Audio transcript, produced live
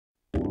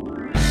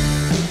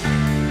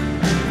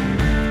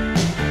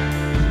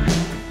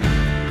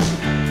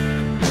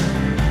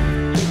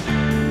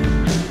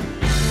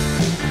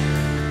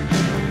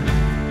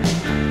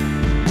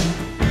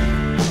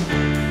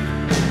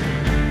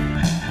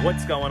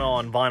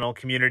going on, vinyl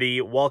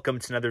community? Welcome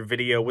to another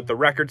video with the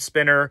Record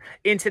Spinner.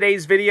 In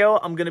today's video,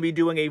 I'm going to be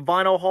doing a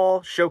vinyl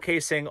haul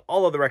showcasing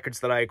all of the records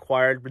that I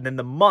acquired within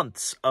the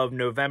months of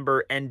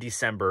November and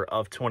December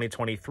of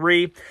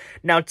 2023.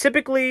 Now,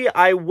 typically,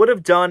 I would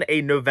have done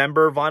a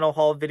November vinyl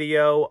haul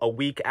video a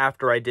week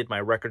after I did my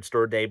Record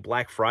Store Day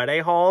Black Friday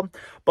haul,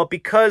 but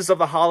because of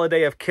the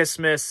holiday of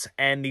Christmas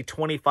and the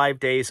 25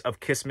 Days of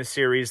Christmas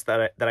series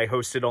that I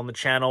hosted on the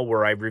channel,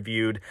 where I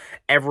reviewed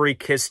every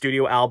Kiss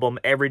studio album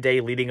every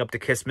day leading up to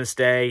Christmas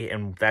Day,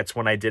 and that's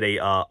when I did a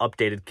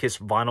updated Kiss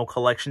vinyl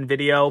collection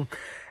video.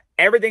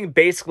 Everything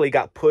basically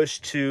got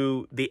pushed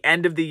to the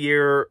end of the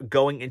year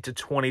going into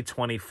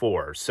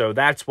 2024. So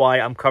that's why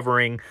I'm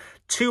covering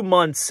 2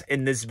 months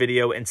in this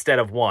video instead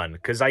of one,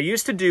 because I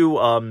used to do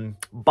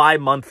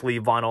bi-monthly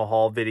vinyl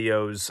haul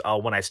videos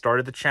when I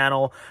started the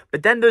channel,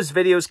 but then those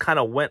videos kind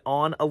of went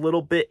on a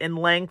little bit in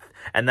length,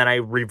 and then I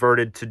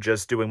reverted to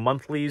just doing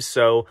monthlies.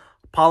 So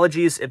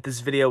apologies if this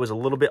video is a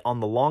little bit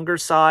on the longer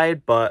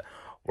side, but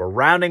we're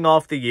rounding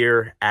off the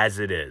year as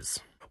it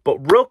is.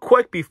 But real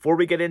quick, before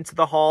we get into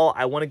the haul,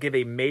 I want to give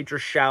a major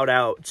shout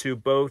out to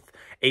both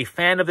a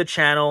fan of the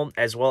channel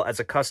as well as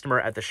a customer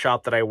at the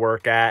shop that I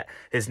work at.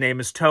 His name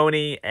is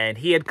Tony, and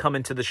he had come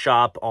into the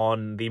shop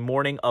on the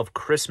morning of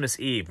Christmas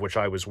Eve, which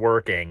I was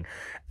working,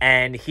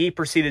 and he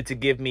proceeded to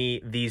give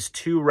me these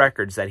 2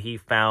 records that he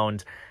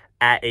found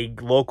at a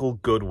local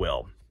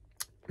Goodwill.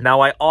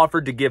 Now, I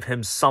offered to give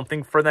him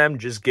something for them,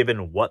 just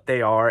given what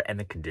they are and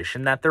the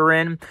condition that they're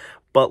in.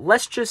 But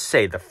let's just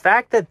say the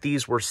fact that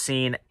these were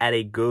seen at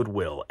a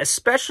Goodwill,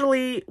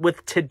 especially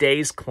with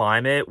today's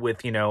climate,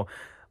 with, you know,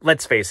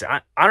 let's face it,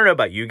 I don't know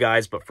about you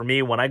guys, but for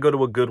me, when I go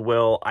to a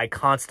Goodwill, I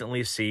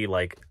constantly see,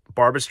 like,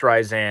 Barbra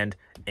Streisand,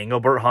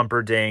 Engelbert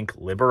Humperdinck,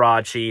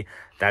 Liberace.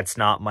 That's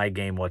not my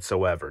game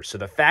whatsoever. So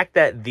the fact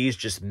that these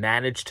just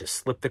managed to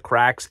slip the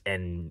cracks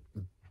and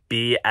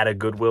be at a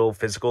Goodwill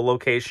physical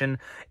location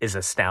is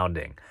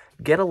astounding.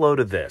 Get a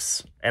load of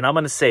this. And I'm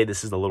going to say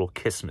this is a little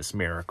Christmas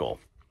miracle.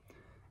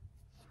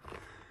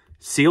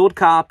 Sealed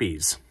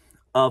copies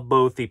of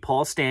both the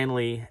Paul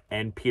Stanley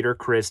and Peter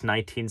Criss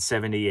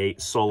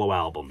 1978 solo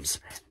albums.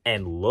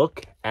 And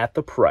look at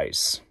the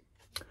price.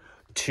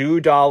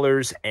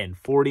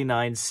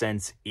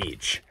 $2.49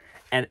 each.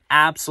 An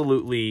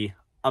absolutely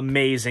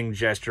amazing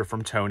gesture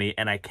from Tony,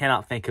 and I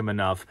cannot thank him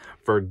enough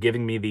for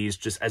giving me these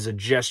just as a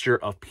gesture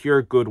of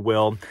pure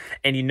goodwill.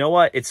 And you know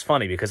what? It's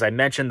funny because I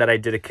mentioned that I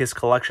did a Kiss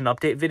collection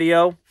update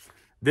video.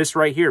 This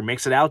right here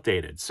makes it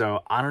outdated.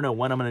 So I don't know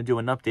when I'm going to do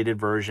an updated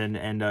version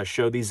and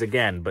show these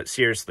again. But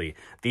seriously,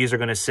 these are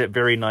going to sit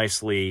very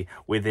nicely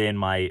within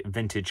my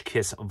vintage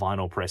Kiss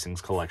vinyl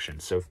pressings collection.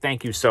 So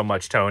thank you so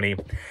much, Tony.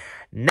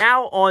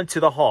 Now on to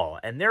the haul,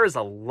 and there is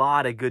a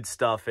lot of good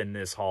stuff in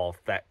this haul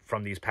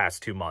from these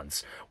past 2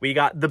 months. We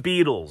got the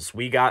Beatles,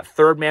 we got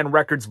Third Man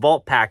Records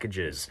vault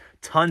packages,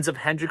 tons of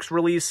Hendrix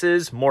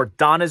releases, more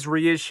Donnas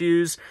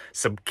reissues,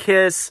 some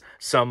Kiss,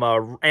 some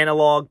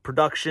Analog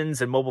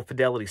Productions and Mobile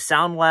Fidelity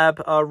Sound Lab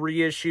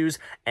reissues,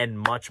 and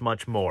much,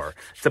 much more.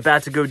 It's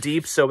about to go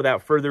deep, so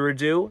without further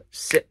ado,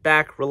 sit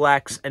back,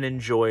 relax, and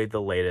enjoy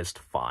the latest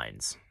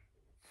finds.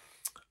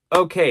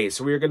 Okay,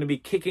 so we are going to be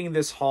kicking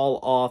this haul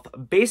off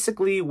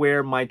basically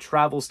where my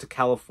travels to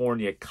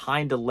California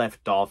kind of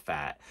left off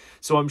at.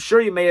 So I'm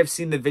sure you may have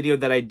seen the video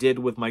that I did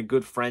with my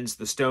good friends,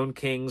 the Stone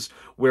Kings,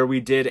 where we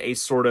did a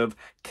sort of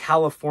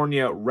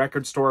California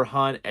record store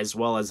hunt, as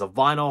well as a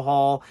vinyl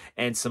haul,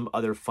 and some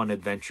other fun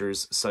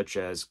adventures, such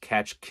as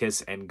Catch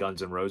Kiss and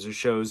Guns N' Roses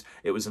shows.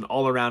 It was an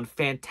all-around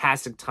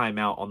fantastic time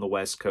out on the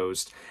West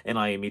Coast, and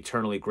I am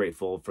eternally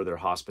grateful for their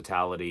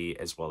hospitality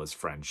as well as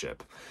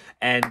friendship.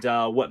 And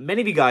what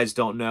many of you guys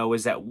don't know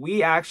is that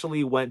we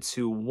actually went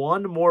to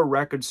one more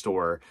record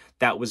store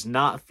that was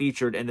not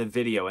featured in the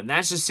video, and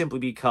that's just simply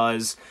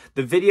because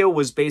the video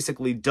was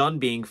basically done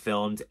being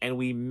filmed, and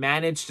we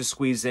managed to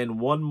squeeze in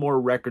one more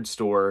record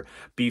store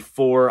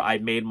before I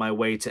made my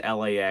way to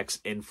LAX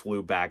and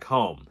flew back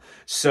home.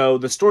 So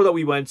the store that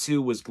we went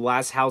to was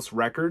Glass House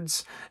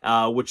Records,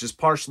 which is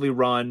partially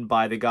run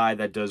by the guy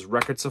that does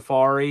Record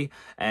Safari,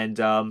 and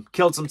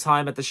killed some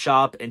time at the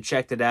shop and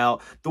checked it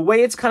out. The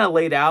way it's kind of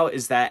laid out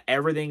is that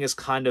everything is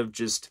kind of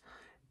just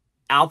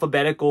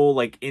alphabetical,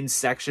 like in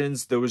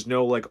sections. There was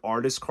no like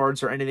artist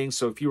cards or anything,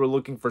 so if you were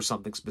looking for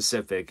something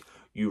specific,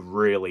 you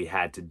really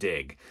had to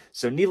dig.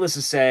 So needless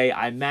to say,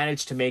 I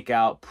managed to make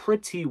out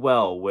pretty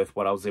well with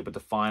what I was able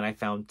to find. I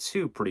found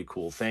 2 pretty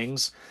cool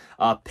things.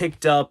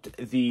 Picked up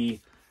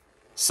the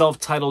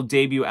self-titled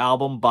debut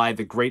album by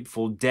the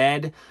Grateful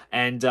Dead,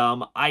 and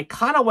I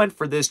kind of went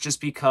for this just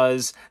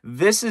because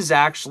this is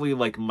actually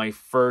like my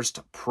first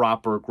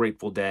proper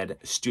Grateful Dead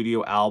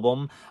studio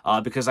album,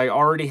 because I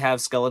already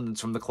have Skeletons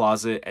from the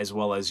Closet as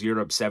well as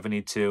Europe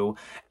 72,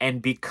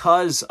 and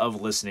because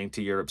of listening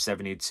to Europe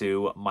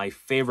 72, my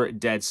favorite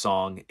Dead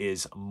song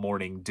is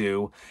Morning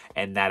Dew,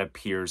 and that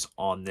appears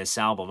on this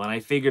album. And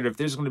I figured if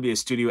there's going to be a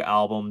studio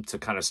album to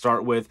kind of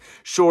start with,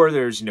 sure,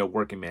 there's, you know,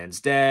 Working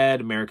Man's Dead,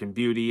 American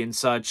Beauty, and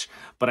such, such,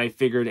 but I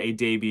figured a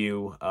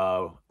debut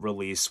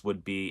release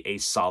would be a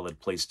solid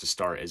place to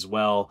start as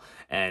well.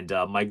 And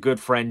my good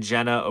friend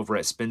Jenna over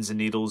at Spins and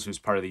Needles, who's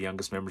part of the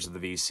youngest members of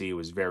the VC,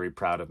 was very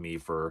proud of me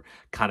for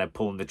kind of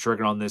pulling the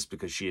trigger on this,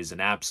 because she is an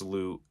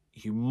absolute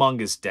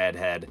humongous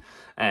deadhead,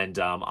 and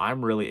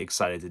I'm really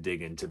excited to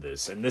dig into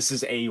this. And this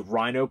is a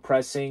Rhino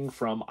pressing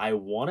from, I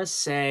want to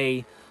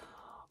say,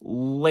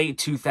 late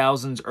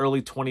 2000s,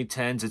 early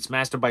 2010s. It's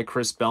mastered by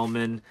Chris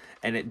Bellman,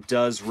 and it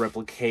does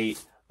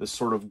replicate the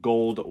sort of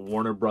gold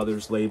Warner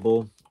Brothers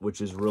label,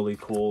 which is really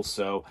cool.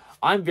 So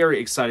I'm very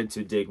excited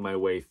to dig my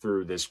way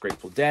through this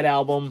Grateful Dead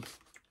album.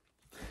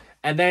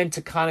 And then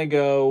to kind of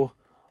go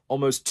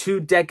almost 2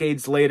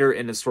 decades later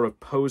in a sort of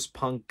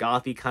post-punk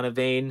gothy kind of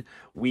vein,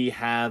 we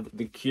have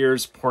The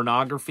Cure's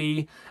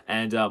Pornography.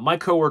 And my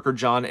coworker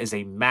John is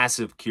a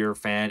massive Cure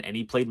fan, and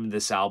he played me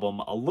this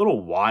album a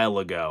little while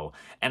ago.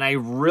 And I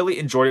really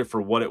enjoyed it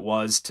for what it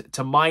was.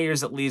 To my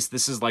ears, at least,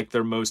 this is like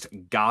their most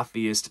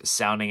gothiest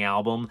sounding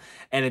album,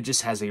 and it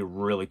just has a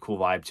really cool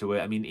vibe to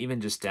it. I mean,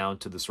 even just down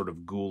to the sort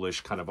of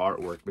ghoulish kind of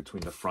artwork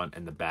between the front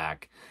and the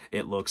back.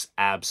 It looks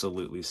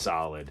absolutely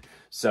solid.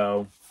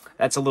 So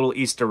that's a little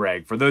Easter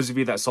egg. For those of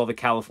you that saw the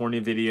California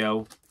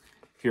video,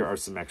 here are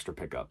some extra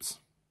pickups.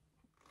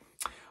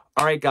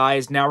 All right,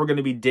 guys, now we're going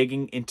to be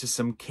digging into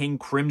some King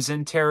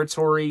Crimson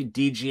territory.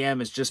 DGM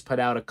has just put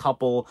out a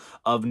couple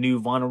of new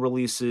vinyl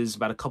releases,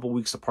 about a couple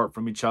weeks apart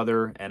from each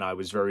other, and I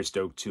was very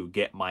stoked to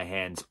get my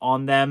hands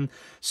on them.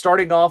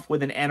 Starting off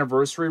with an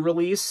anniversary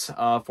release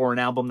for an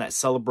album that's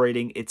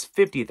celebrating its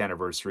 50th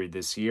anniversary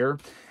this year,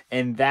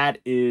 and that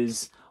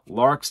is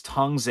Lark's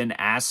Tongues and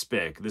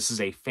Aspic. This is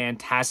a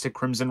fantastic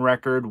Crimson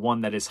record,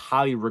 one that is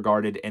highly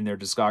regarded in their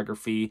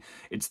discography.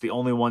 It's the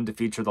only one to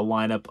feature the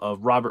lineup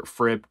of Robert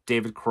Fripp,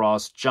 David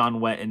Cross, John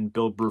Wetton,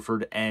 Bill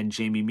Bruford, and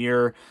Jamie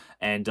Muir,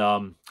 and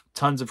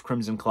tons of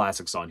Crimson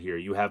classics on here.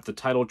 You have the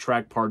title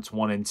track parts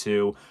 1 and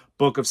 2,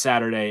 Book of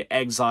Saturday,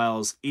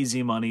 Exiles,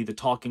 Easy Money, The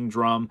Talking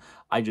Drum.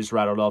 I just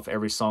rattled off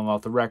every song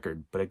off the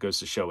record, but it goes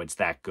to show it's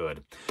that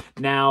good.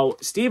 Now,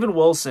 Steven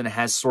Wilson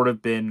has sort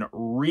of been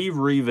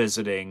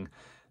revisiting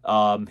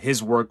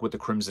his work with the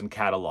Crimson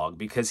catalog,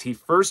 because he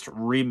first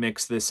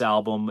remixed this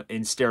album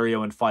in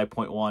stereo and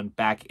 5.1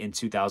 back in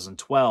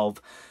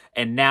 2012,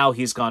 and now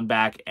he's gone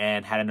back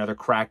and had another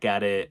crack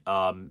at it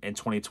in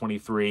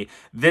 2023,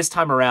 this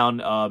time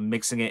around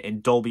mixing it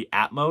in Dolby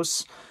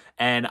Atmos.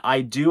 And I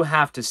do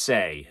have to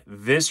say,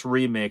 this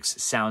remix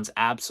sounds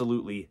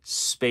absolutely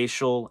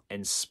spatial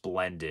and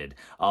splendid.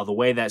 The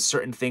way that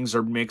certain things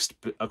are mixed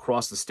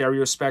across the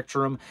stereo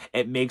spectrum,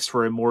 it makes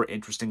for a more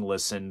interesting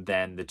listen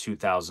than the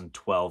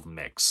 2012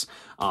 mix.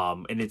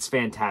 And it's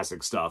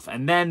fantastic stuff.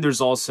 And then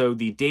there's also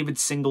the David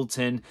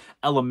Singleton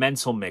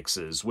Elemental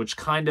mixes, which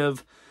kind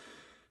of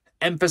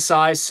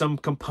emphasize some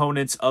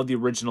components of the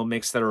original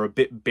mix that are a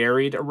bit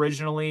buried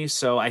originally.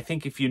 So I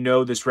think if you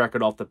know this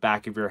record off the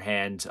back of your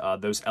hand,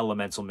 those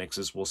Elemental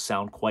mixes will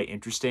sound quite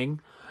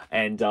interesting.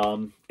 And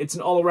it's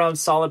an all-around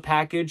solid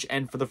package.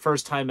 And for the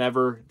first time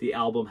ever, the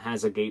album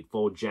has a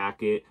gatefold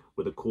jacket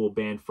with a cool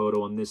band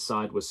photo on this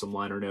side with some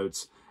liner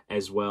notes,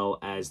 as well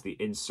as the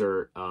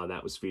insert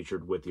that was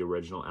featured with the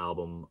original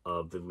album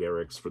of the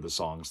lyrics for the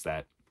songs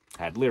that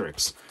had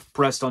lyrics.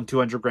 Pressed on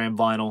 200-gram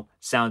vinyl.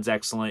 Sounds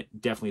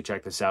excellent. Definitely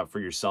check this out for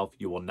yourself.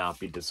 You will not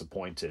be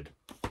disappointed.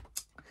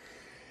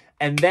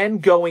 And then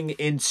going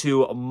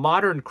into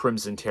modern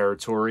Crimson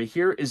territory,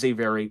 here is a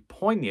very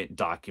poignant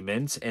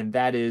document, and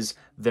that is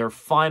their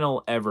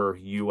final ever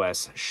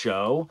U.S.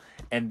 show.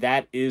 And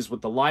that is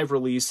with the live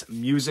release,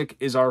 Music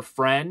is Our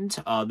Friend.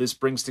 This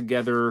brings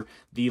together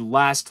the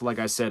last, like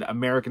I said,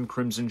 American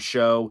Crimson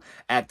show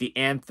at the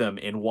Anthem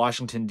in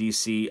Washington,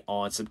 D.C.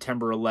 on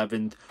September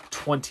 11th,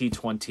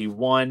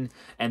 2021.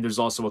 And there's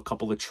also a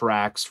couple of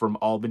tracks from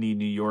Albany,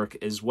 New York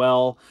as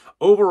well.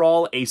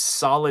 Overall, a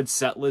solid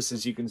set list,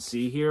 as you can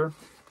see here.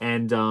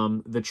 And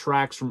the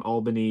tracks from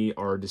Albany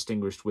are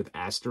distinguished with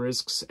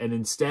asterisks. And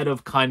instead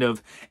of kind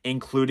of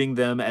including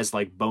them as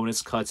like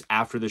bonus cuts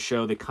after the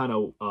show, they kind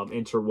of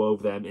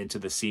interwove them into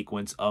the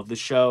sequence of the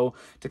show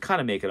to kind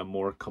of make it a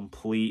more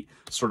complete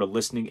sort of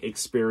listening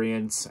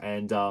experience.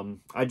 And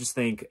I just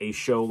think a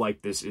show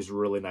like this is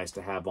really nice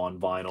to have on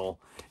vinyl.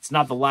 It's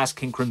not the last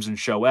King Crimson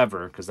show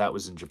ever, because that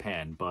was in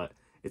Japan, but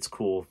it's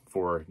cool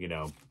for, you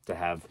know, to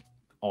have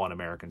on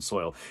American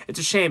soil. It's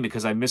a shame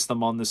because I missed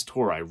them on this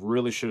tour. I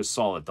really should have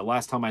saw it. The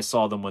last time I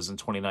saw them was in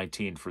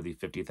 2019 for the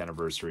 50th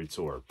anniversary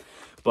tour.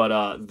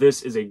 But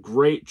this is a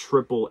great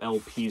triple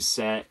LP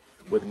set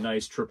with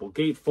nice triple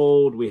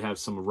gatefold. We have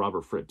some of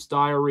Robert Fripp's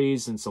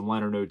diaries and some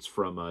liner notes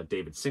from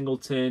David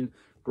Singleton.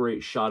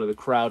 Great shot of the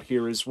crowd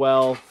here as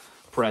well.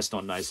 Pressed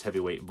on nice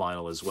heavyweight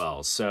vinyl as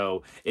well.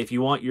 So if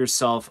you want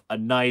yourself a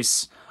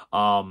nice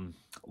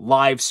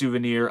live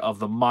souvenir of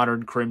the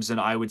modern Crimson,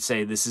 I would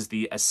say this is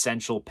the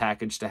essential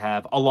package to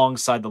have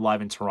alongside the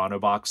Live in Toronto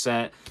box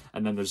set.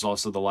 And then there's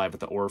also the Live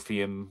at the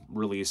Orpheum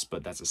release,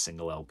 but that's a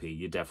single LP.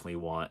 You definitely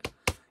want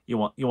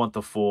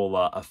the full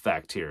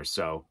effect here.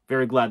 So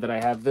very glad that I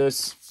have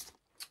this.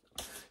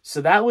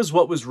 So that was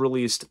what was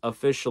released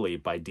officially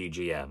by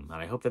DGM. And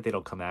I hope that they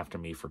don't come after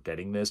me for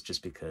getting this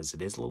just because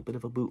it is a little bit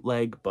of a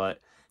bootleg, but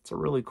it's a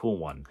really cool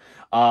one.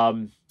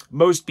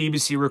 Most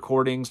BBC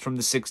recordings from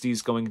the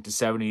 60s going into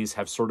 70s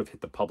have sort of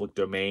hit the public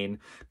domain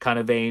kind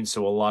of vein.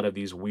 So a lot of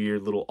these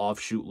weird little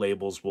offshoot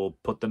labels will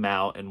put them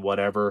out and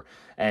whatever.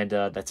 And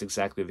that's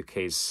exactly the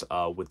case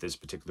with this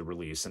particular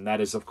release. And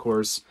that is, of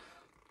course,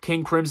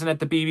 King Crimson at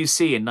the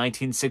BBC in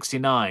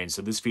 1969.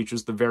 So this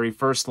features the very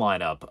first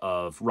lineup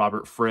of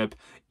Robert Fripp,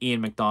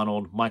 Ian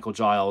MacDonald, Michael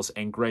Giles,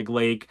 and Greg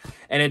Lake.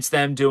 And it's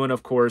them doing,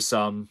 of course,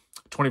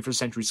 21st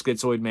Century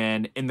Schizoid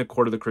Man, In the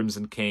Court of the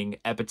Crimson King,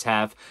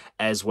 Epitaph,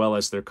 as well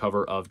as their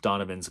cover of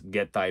Donovan's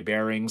Get Thy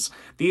Bearings.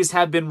 These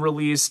have been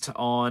released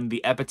on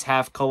the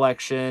Epitaph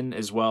collection,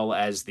 as well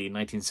as the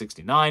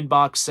 1969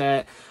 box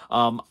set.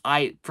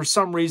 For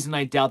some reason,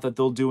 I doubt that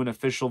they'll do an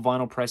official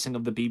vinyl pressing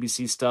of the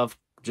BBC stuff,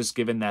 just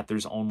given that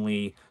there's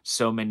only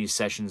so many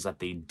sessions that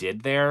they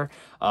did there.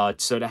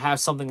 So to have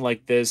something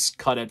like this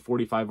cut at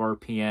 45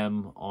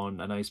 RPM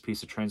on a nice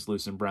piece of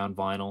translucent brown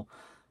vinyl,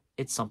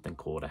 it's something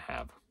cool to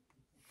have.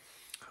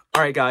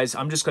 All right, guys,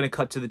 I'm just going to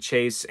cut to the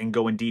chase and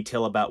go in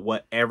detail about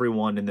what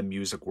everyone in the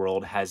music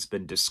world has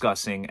been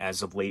discussing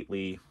as of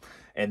lately,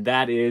 and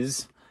that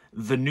is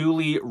the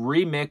newly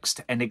remixed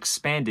and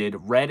expanded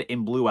Red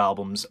and Blue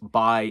albums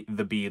by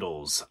the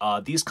Beatles.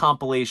 These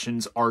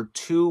compilations are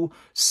two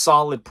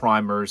solid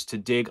primers to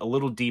dig a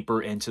little deeper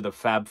into the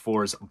Fab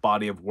Four's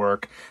body of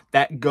work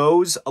that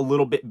goes a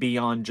little bit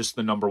beyond just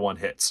the #1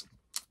 hits.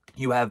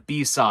 You have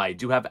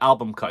B-side, you have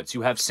album cuts,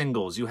 you have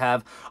singles, you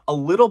have a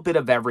little bit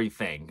of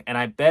everything. And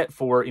I bet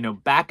for,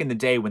 back in the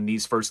day when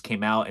these first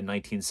came out in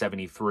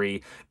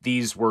 1973,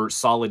 these were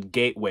solid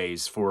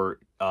gateways for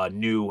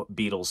new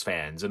Beatles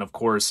fans. And of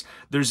course,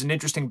 there's an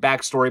interesting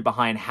backstory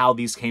behind how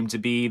these came to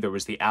be. There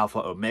was the Alpha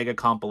Omega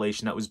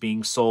compilation that was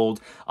being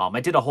sold. I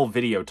did a whole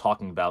video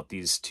talking about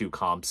these two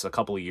comps a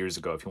couple of years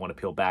ago, if you want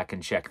to peel back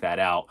and check that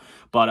out.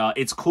 But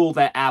it's cool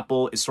that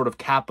Apple is sort of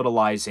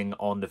capitalizing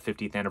on the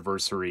 50th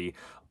anniversary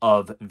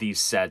of these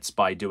sets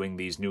by doing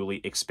these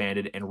newly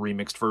expanded and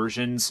remixed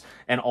versions,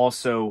 and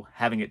also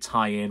having it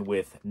tie in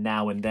with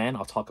Now and Then.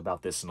 I'll talk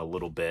about this in a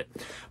little bit.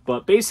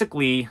 But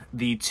basically,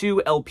 the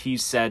two LP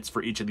sets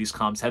for each of these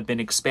comps have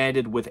been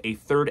expanded with a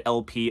third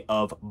LP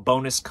of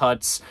bonus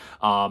cuts,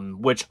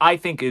 which I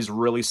think is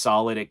really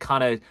solid. It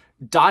kind of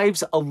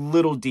dives a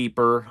little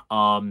deeper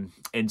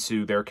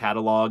into their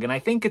catalog, and I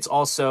think it's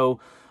also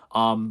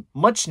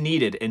much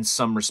needed in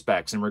some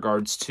respects in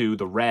regards to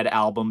the Red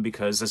album,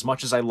 because as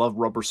much as I love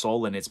Rubber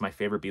Soul and it's my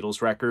favorite Beatles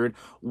record,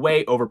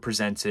 way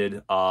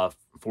overpresented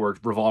for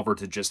Revolver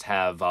to just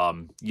have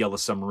Yellow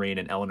Submarine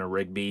and Eleanor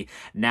Rigby.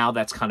 Now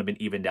that's kind of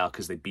been evened out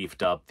because they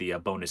beefed up the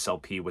bonus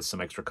LP with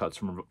some extra cuts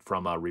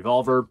from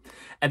Revolver.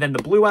 And then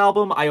the Blue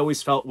album I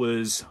always felt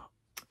was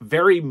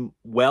very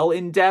well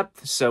in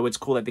depth, so it's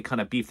cool that they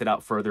kind of beefed it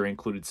out further,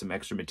 included some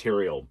extra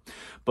material.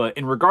 But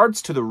in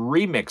regards to the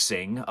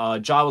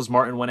remixing, Giles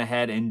Martin went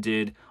ahead and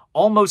did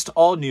almost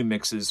all new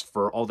mixes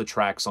for all the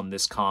tracks on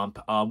this comp,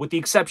 with the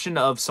exception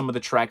of some of the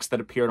tracks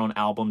that appeared on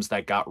albums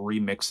that got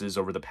remixes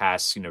over the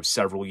past,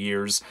 several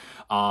years.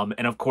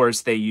 And of course,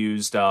 they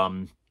used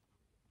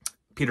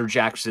Peter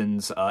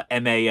Jackson's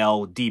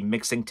MAL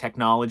demixing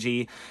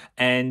technology.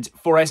 And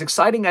for as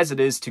exciting as it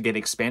is to get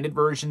expanded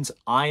versions,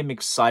 I'm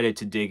excited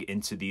to dig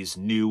into these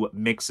new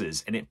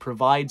mixes, and it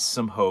provides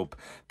some hope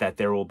that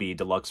there will be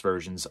deluxe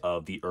versions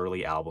of the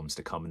early albums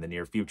to come in the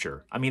near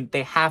future. I mean,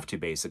 they have to,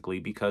 basically,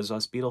 because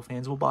us Beatle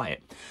fans will buy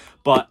it.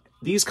 But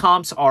these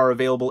comps are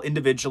available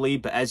individually,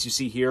 but as you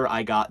see here,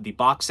 I got the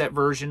box set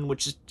version,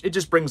 it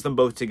just brings them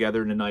both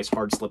together in a nice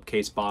hard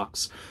slipcase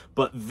box.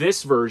 But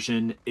this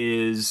version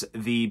is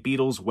the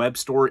Beatles web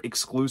store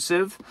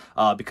exclusive,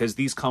 because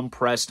these come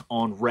pressed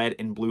on Red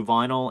and Blue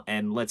vinyl,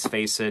 and let's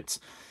face it,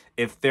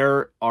 if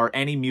there are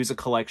any music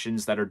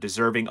collections that are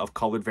deserving of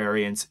colored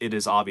variants, it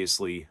is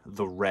obviously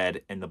the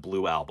Red and the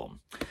Blue album.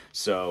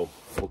 So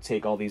we'll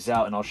take all these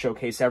out and I'll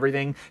showcase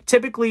everything.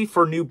 Typically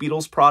for new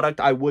Beatles product,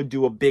 I would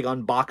do a big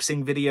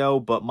unboxing video,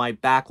 but my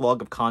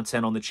backlog of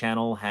content on the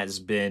channel has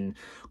been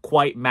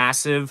quite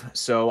massive.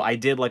 So I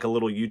did like a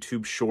little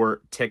YouTube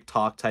short,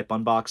 TikTok type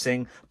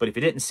unboxing. But if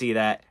you didn't see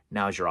that,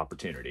 now's your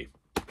opportunity.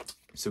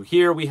 So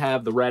here we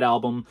have the Red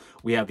album,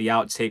 we have the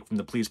outtake from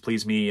the Please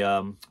Please Me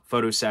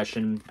photo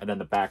session, and then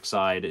the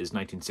backside is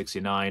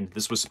 1969.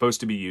 This was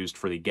supposed to be used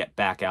for the Get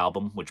Back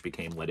album, which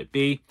became Let It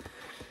Be.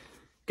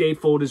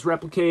 Gatefold is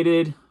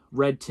replicated,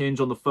 red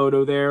tinge on the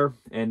photo there,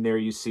 and there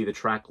you see the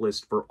track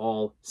list for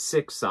all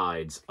 6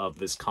 sides of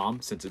this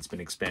comp, since it's been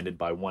expanded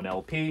by 1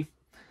 LP.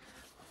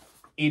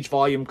 Each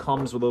volume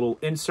comes with a little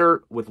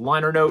insert with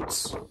liner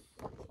notes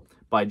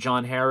by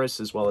John Harris,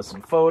 as well as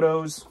some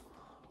photos.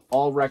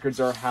 All records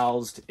are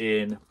housed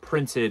in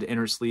printed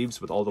inner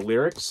sleeves with all the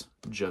lyrics,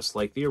 just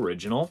like the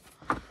original.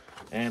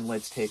 And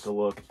let's take a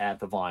look at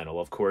the vinyl.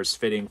 Of course,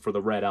 fitting for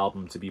the Red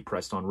album to be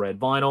pressed on red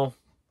vinyl.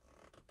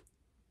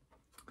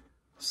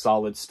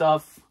 Solid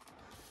stuff.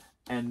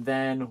 And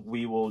then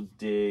we will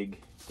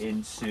dig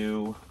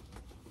into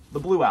the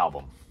Blue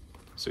album.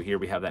 So here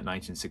we have that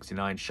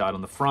 1969 shot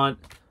on the front.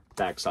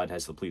 Backside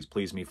has the Please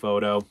Please Me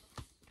photo.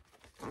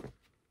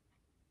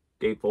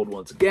 Gatefold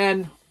once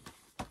again.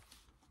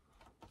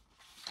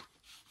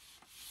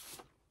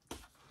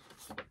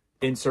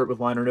 Insert with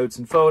liner notes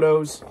and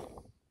photos.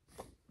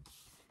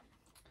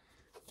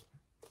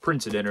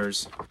 Printed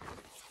inners.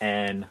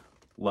 And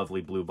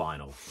lovely blue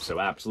vinyl. So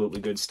absolutely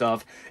good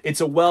stuff.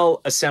 It's a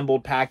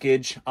well-assembled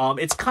package.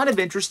 It's kind of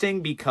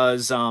interesting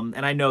because,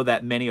 and I know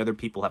that many other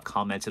people have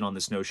commented on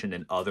this notion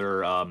in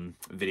other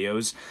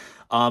videos.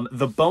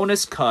 The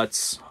bonus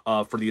cuts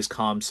for these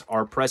comps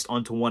are pressed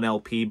onto one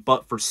LP,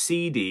 but for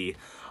CD,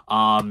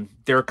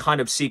 they're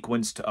kind of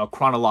sequenced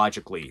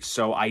chronologically.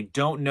 So I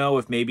don't know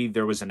if maybe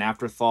there was an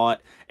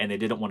afterthought and they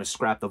didn't want to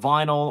scrap the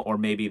vinyl, or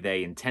maybe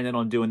they intended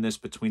on doing this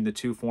between the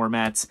two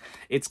formats.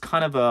 It's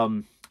kind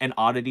of an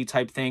oddity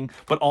type thing,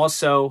 but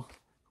also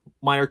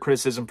minor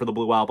criticism for the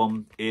Blue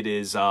Album. It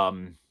is, I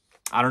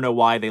don't know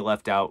why they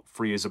left out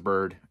Free as a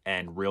Bird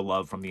and Real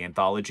Love from the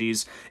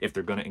anthologies if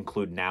they're going to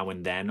include Now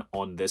and Then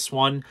on this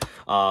one.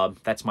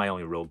 That's my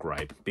only real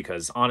gripe,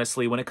 because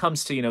honestly, when it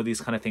comes to, you know, these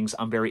kind of things,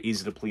 I'm very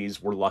easy to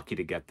please. We're lucky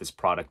to get this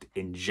product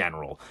in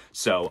general.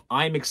 So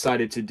I'm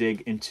excited to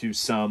dig into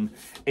some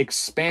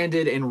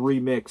expanded and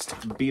remixed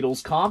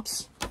Beatles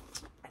comps.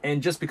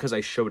 And just because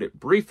I showed it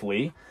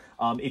briefly,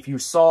 if you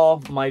saw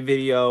my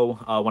video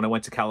when I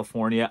went to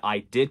California, I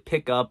did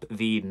pick up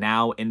the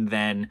Now and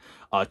Then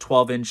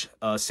 12-inch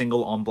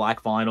single on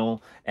black vinyl,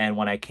 and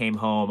when I came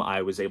home,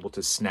 I was able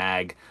to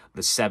snag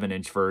the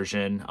 7-inch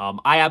version.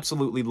 I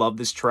absolutely love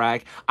this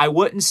track. I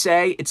wouldn't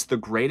say it's the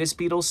greatest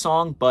Beatles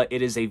song, but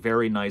it is a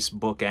very nice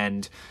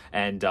bookend,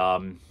 and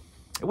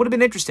it would have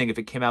been interesting if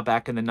it came out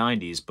back in the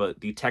 90s,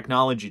 but the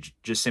technology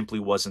just simply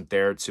wasn't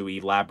there to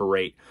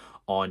elaborate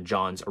on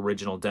John's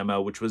original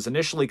demo, which was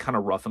initially kind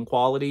of rough in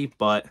quality,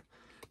 but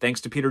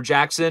thanks to Peter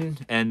Jackson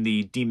and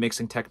the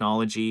demixing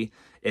technology,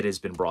 it has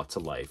been brought to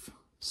life.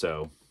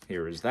 So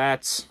here is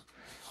that.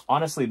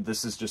 Honestly,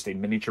 this is just a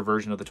miniature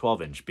version of the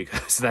 12-inch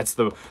because that's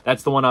the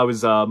one I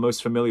was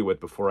most familiar with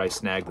before I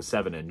snagged the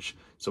 7-inch.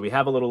 So we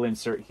have a little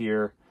insert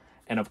here,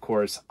 and of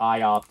course,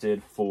 I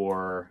opted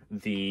for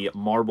the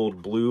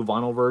marbled blue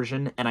vinyl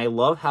version, and I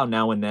love how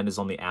Now and Then is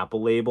on the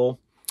Apple label.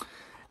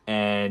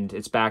 And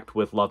it's backed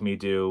with Love Me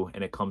Do,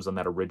 and it comes on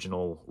that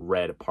original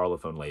red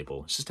Parlophone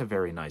label. It's just a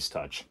very nice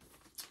touch.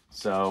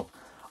 So,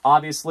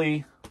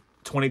 obviously,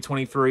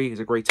 2023 is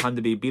a great time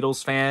to be a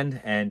Beatles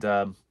fan, and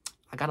I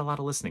got a lot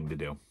of listening to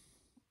do.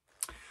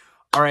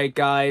 All right,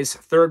 guys,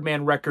 Third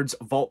Man Records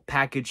Vault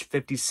Package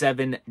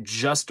 57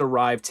 just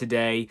arrived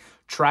today.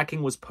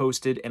 Tracking was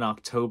posted in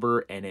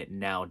October, and it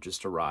now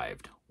just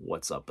arrived.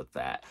 What's up with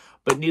that?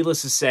 But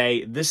needless to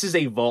say, this is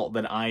a vault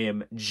that I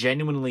am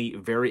genuinely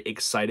very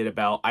excited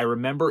about. I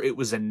remember it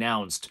was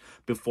announced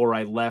before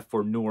I left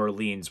for New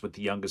Orleans with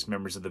the youngest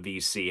members of the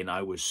VC, and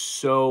I was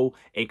so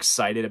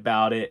excited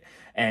about it.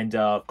 And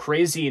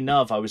crazy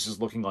enough, I was just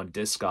looking on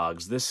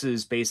Discogs. This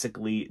is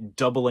basically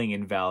doubling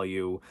in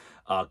value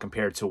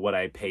compared to what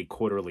I pay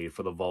quarterly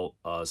for the Vault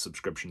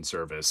subscription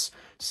service.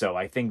 So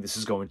I think this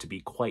is going to be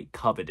quite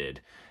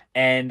coveted.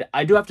 And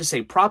I do have to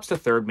say props to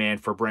Third Man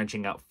for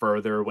branching out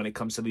further when it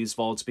comes to these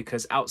vaults,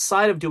 because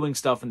outside of doing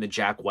stuff in the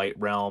Jack White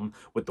realm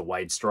with the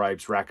White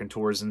Stripes,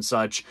 Raconteurs, and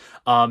such,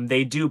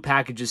 they do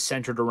packages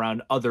centered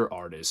around other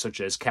artists such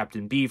as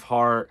Captain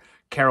Beefheart,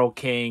 Carole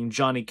King,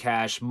 Johnny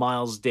Cash,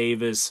 Miles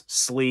Davis,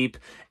 Sleep,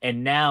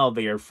 and now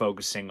they are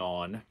focusing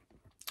on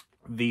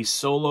the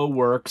solo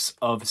works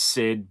of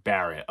Syd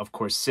Barrett. Of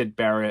course, Syd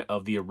Barrett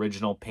of the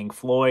original Pink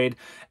Floyd.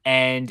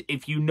 And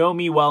if you know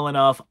me well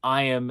enough,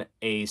 I am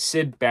a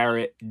Syd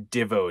Barrett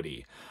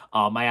devotee.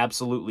 I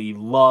absolutely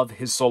love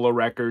his solo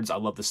records. I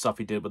love the stuff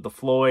he did with the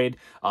Floyd.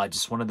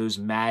 Just one of those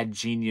mad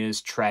genius,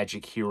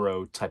 tragic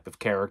hero type of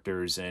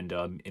characters and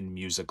in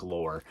music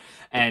lore.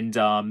 And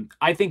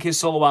I think his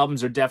solo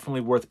albums are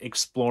definitely worth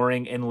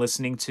exploring and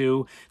listening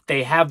to.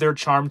 They have their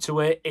charm to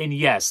it. And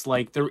yes,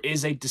 like there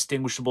is a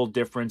distinguishable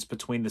difference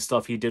between the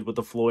stuff he did with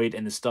the Floyd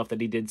and the stuff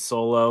that he did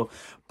solo.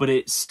 But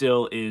it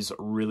still is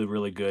really,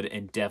 really good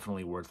and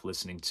definitely worth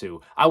listening to.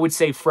 I would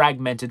say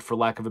fragmented for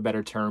lack of a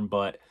better term,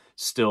 but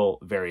still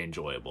very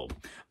enjoyable.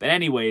 But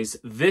anyways,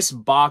 this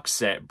box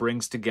set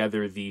brings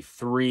together the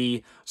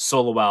 3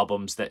 solo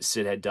albums that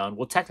Syd had done.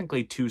 Well,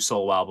 technically 2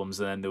 solo albums,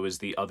 and then there was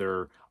the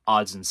other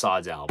Odds and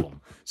Sods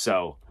album.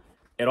 So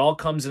it all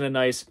comes in a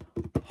nice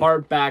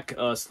hardback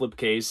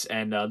slipcase,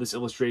 and this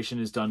illustration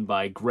is done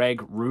by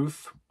Greg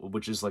Ruth,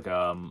 which is like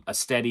a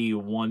steady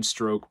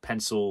one-stroke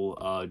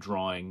pencil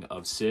drawing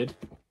of Syd.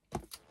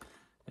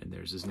 And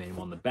there's his name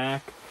on the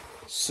back.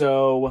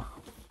 So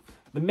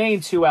the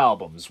main 2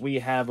 albums, we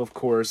have, of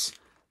course,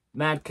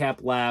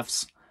 Madcap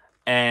Laughs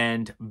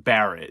and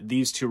Barrett.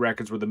 These two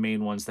records were the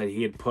main ones that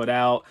he had put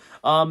out.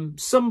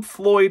 Some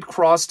Floyd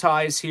cross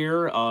ties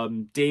here.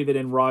 David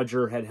and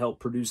Roger had helped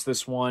produce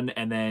this one,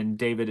 and then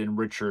David and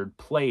Richard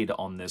played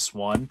on this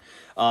one.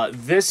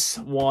 This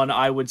one,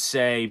 I would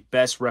say,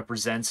 best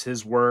represents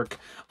his work.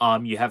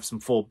 You have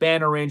some full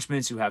band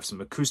arrangements, you have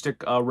some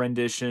acoustic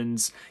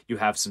renditions, you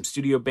have some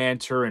studio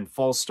banter and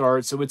false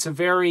start, so it's a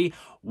very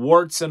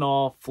warts and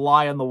all,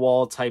 fly on the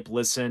wall type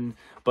listen,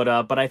 but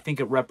I think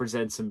it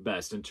represents him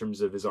best in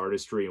terms of his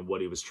artistry and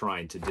what he was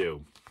trying to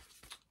do.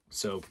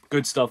 So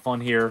good stuff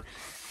on here.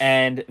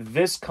 And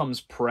this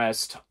comes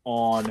pressed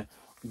on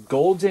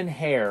golden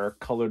hair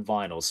colored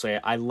vinyl. So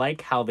I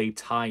like how they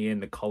tie in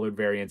the colored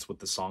variants with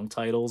the song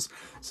titles.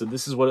 So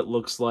this is what it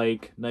looks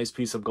like. Nice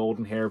piece of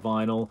golden hair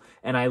vinyl.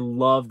 And I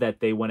love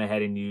that they went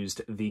ahead and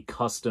used the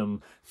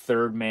custom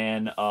Third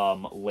Man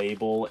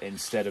label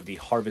instead of the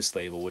Harvest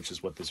label, which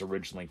is what this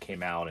originally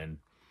came out in.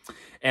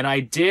 And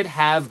I did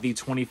have the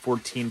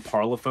 2014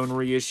 Parlophone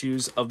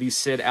reissues of these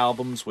Sid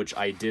albums, which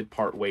I did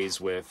part ways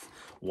with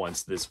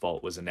once this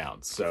vault was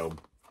announced. So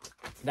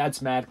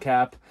that's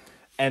Madcap.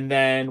 And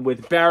then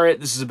with Barrett,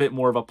 this is a bit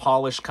more of a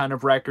polished kind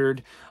of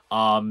record,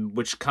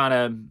 which kind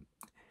of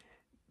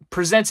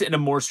presents it in a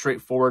more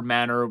straightforward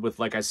manner with,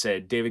 like I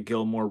said, David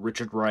Gilmour,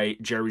 Richard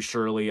Wright, Jerry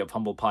Shirley of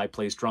Humble Pie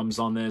plays drums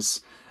on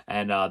this.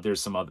 And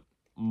there's some other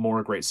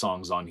more great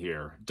songs on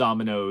here.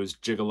 Dominoes,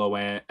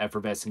 Gigolo,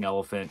 Effervescing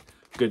Elephant.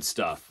 Good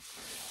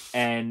stuff.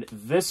 And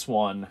this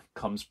one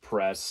comes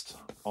pressed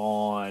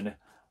on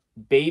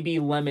Baby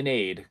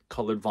Lemonade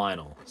colored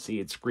vinyl.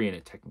 See, it's green.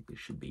 It technically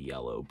should be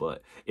yellow,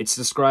 but it's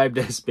described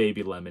as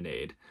Baby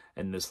Lemonade.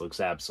 And this looks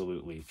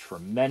absolutely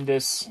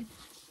tremendous.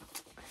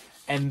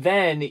 And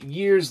then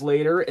years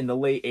later, in the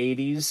late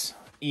 80s,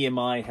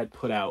 EMI had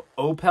put out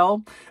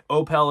Opel.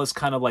 Opel is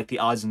kind of like the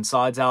Odds and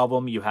Sods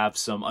album. You have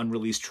some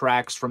unreleased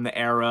tracks from the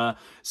era,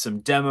 some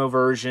demo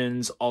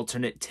versions,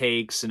 alternate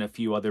takes, and a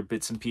few other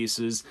bits and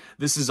pieces.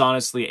 This is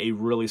honestly a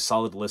really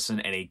solid listen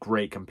and a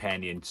great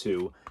companion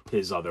to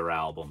his other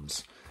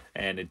albums.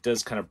 And it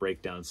does kind of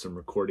break down some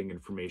recording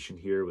information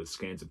here with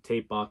scans of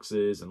tape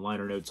boxes and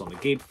liner notes on the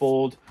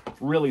gatefold.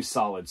 Really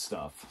solid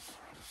stuff.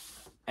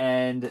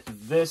 And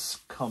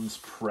this comes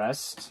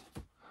pressed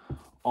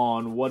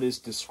on what is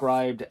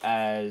described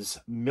as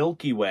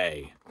Milky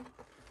Way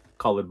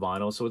colored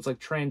vinyl. So it's like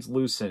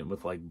translucent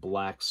with like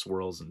black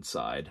swirls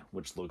inside,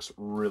 which looks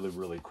really,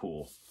 really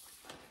cool.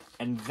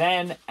 And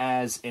then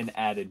as an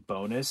added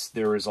bonus,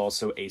 there is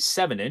also a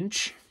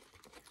 7-inch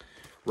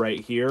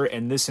right here,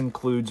 and this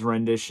includes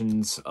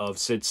renditions of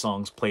Sid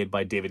songs played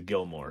by David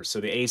Gilmour.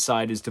 So the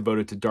A-side is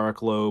devoted to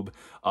Dark Lobe,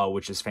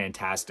 which is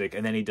fantastic,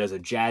 and then he does a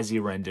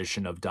jazzy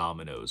rendition of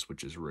Dominoes,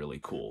 which is really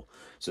cool.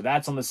 So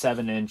that's on the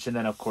 7-inch, and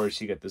then of course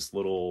you get this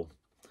little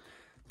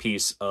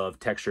piece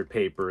of textured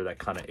paper that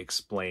kind of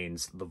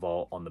explains the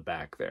vault on the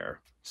back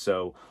there.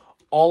 So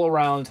all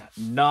around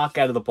knock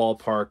out of the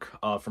ballpark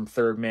from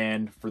Third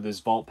Man for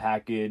this vault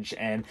package.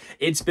 And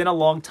it's been a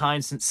long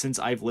time since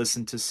I've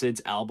listened to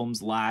Sid's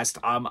albums last.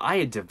 I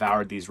had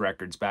devoured these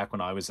records back when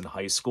I was in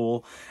high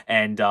school,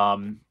 and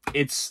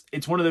it's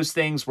one of those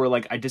things where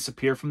like I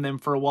disappear from them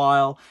for a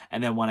while,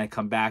 and then when I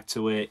come back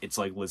to it, it's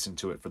like listening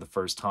to it for the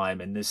first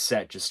time, and this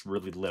set just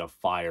really lit a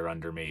fire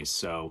under me.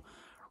 So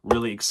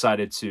really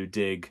excited to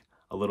dig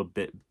a little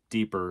bit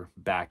deeper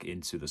back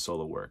into the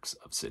solo works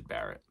of Syd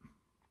Barrett.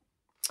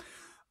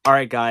 All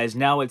right, guys,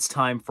 now it's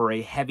time for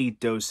a heavy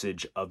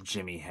dosage of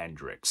Jimi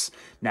Hendrix.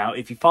 Now,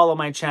 if you follow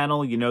my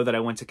channel, you know that I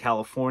went to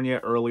California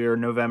earlier in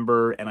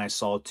November, and I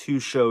saw 2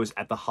 shows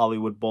at the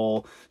Hollywood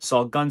Bowl.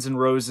 Saw Guns N'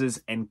 Roses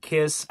and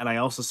Kiss, and I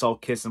also saw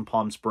Kiss in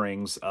Palm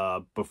Springs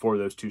before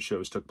those 2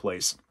 shows took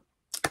place.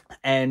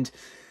 And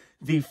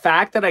the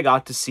fact that I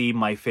got to see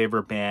my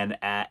favorite band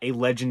at a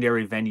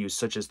legendary venue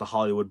such as the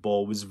Hollywood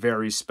Bowl was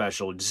very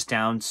special, just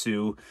down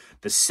to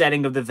the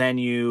setting of the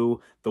venue,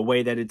 the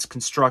way that it's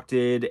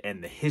constructed,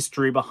 and the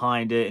history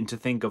behind it, and to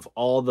think of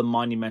all the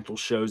monumental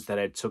shows that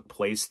had took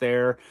place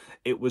there.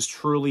 It was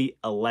truly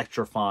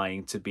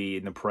electrifying to be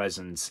in the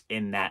presence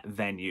in that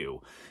venue.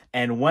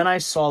 And when I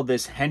saw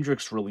this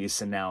Hendrix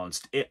release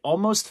announced, it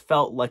almost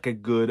felt like a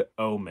good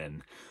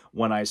omen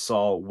when I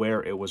saw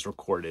where it was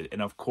recorded.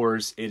 And of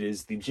course, it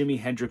is the Jimi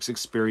Hendrix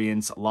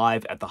Experience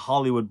live at the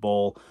Hollywood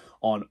Bowl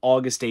on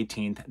August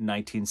 18th,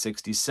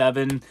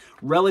 1967.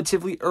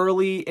 Relatively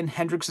early in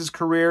Hendrix's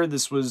career.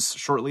 This was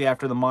shortly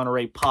after the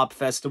Monterey Pop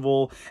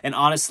Festival. And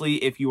honestly,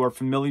 if you are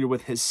familiar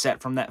with his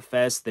set from that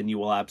fest, then you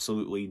will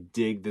absolutely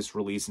dig this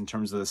release in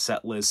terms of the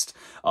set list.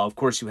 Of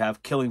course, you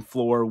have Killing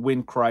Floor,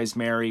 Wind Cries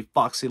Mary,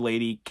 Foxy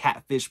Lady,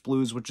 Catfish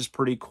Blues, which is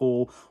pretty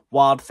cool,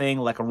 Wild Thing,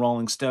 Like a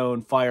Rolling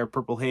Stone, Fire,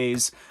 Purple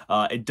Haze.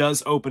 It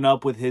does open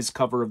up with his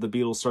cover of the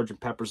Beatles' Sgt.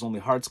 Pepper's Lonely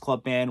Hearts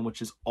Club Band,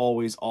 which is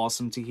always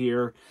awesome to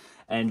hear.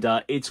 And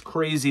it's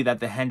crazy that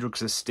the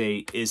Hendrix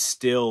estate is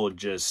still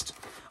just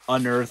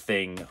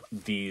unearthing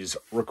these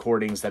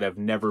recordings that have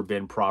never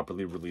been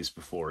properly released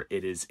before.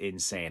 It is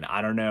insane.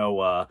 I don't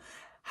know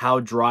how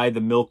dry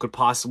the milk could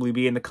possibly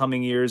be in the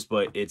coming years,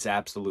 but it's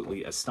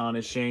absolutely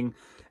astonishing.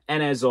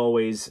 And as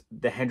always,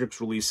 the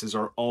Hendrix releases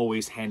are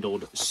always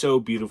handled so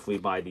beautifully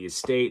by the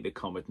estate. They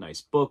come with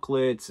nice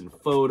booklets and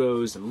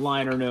photos and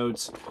liner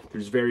notes.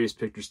 There's various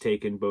pictures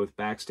taken both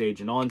backstage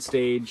and on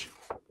stage.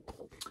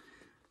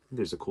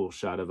 There's a cool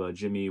shot of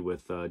Jimmy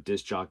with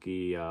disc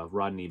jockey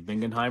Rodney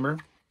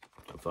Bingenheimer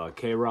of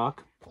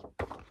K-Rock.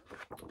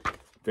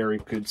 Very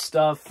good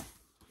stuff.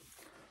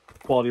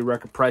 Quality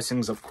record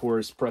pressings, of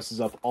course,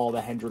 presses up all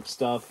the Hendrix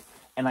stuff.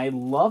 And I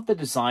love the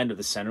design of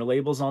the center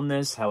labels on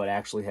this, how it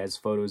actually has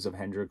photos of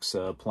Hendrix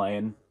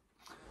playing,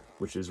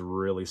 which is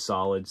really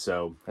solid.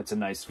 So that's a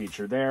nice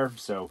feature there.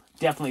 So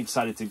definitely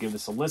excited to give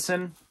this a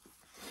listen.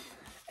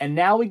 And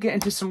now we get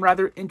into some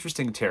rather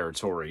interesting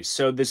territory.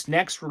 So this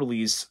next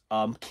release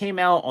came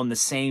out on the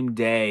same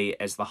day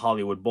as the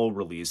Hollywood Bowl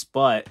release,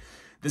 but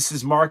this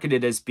is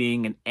marketed as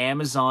being an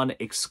Amazon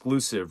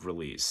exclusive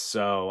release.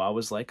 So I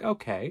was like,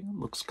 okay,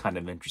 looks kind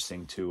of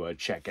interesting to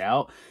check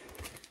out.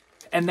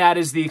 And that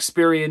is the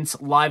Experience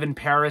Live in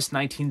Paris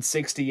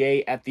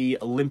 1968 at the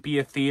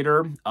Olympia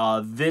Theater.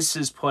 This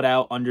is put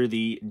out under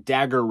the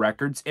Dagger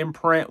Records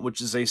imprint, which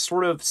is a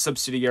sort of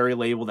subsidiary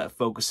label that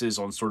focuses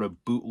on sort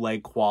of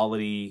bootleg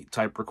quality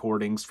type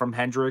recordings from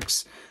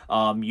Hendrix.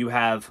 You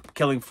have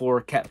Killing Floor,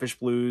 Catfish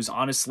Blues,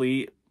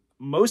 honestly,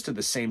 most of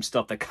the same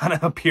stuff that kind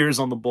of appears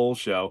on the Bowl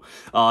show.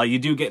 You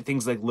do get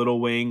things like Little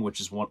Wing,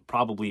 which is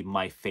probably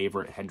my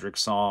favorite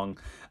Hendrix song.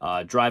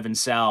 Driving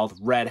South,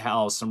 Red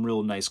House, some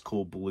real nice,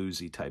 cool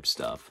bluesy type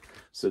stuff.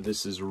 So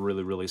this is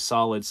really, really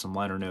solid. Some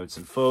liner notes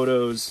and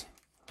photos.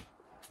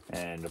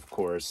 And of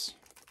course,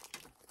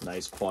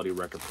 nice quality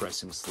record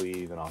pressing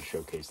sleeve. And I'll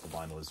showcase the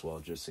vinyl as well,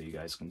 just so you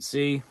guys can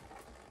see.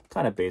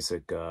 Kind of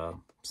basic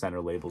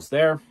center labels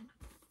there.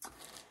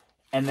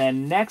 And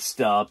then next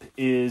up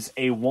is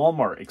a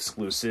Walmart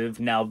exclusive.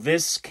 Now,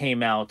 this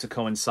came out to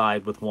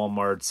coincide with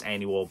Walmart's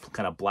annual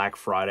kind of Black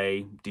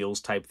Friday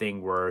deals type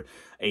thing, where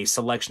a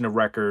selection of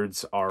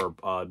records are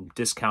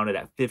discounted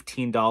at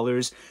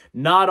 $15.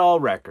 Not all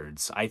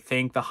records. I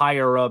think the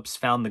higher-ups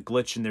found the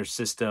glitch in their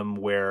system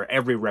where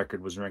every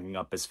record was ranking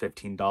up as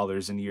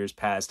 $15 in years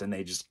past, and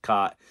they just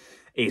caught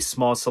a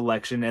small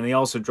selection. And they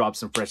also dropped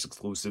some fresh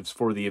exclusives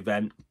for the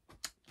event.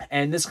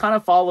 And this kind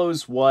of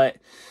follows what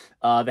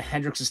the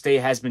Hendrix estate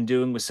has been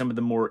doing with some of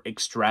the more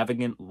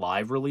extravagant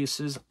live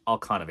releases. I'll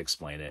kind of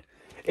explain it.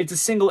 It's a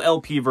single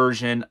LP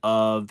version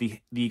of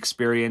the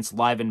Experience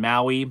Live in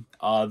Maui.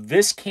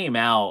 This came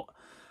out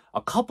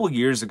a couple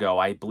years ago.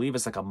 I believe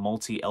it's like a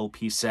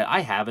multi-LP set.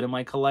 I have it in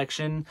my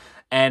collection.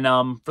 And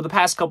for the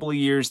past couple of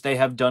years, they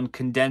have done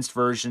condensed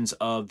versions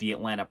of the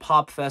Atlanta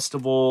Pop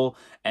Festival,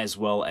 as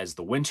well as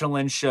the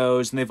Winterland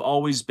shows. And they've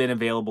always been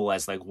available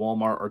as like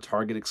Walmart or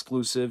Target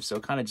exclusive. So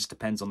it kind of just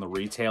depends on the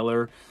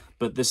retailer.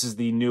 But this is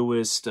the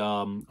newest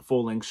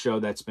full-length show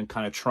that's been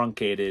kind of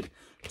truncated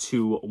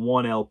to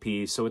one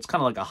LP. So it's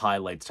kind of like a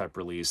highlights type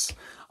release.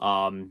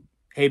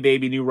 Hey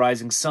Baby, New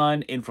Rising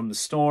Sun, In From the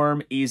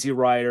Storm, Easy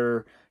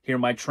Rider, Hear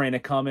My Train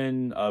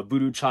A-Comin',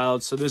 Voodoo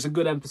Child. So there's a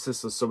good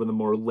emphasis of some of the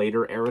more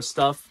later era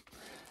stuff.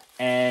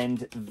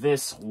 And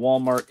this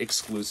Walmart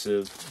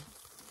exclusive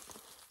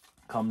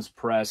comes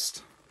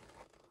pressed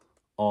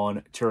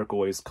on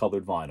turquoise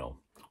colored vinyl,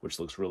 which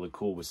looks really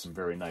cool with some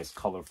very nice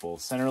colorful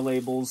center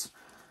labels.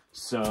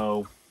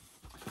 So,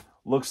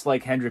 looks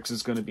like Hendrix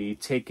is going to be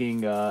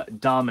taking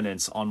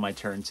dominance on my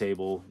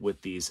turntable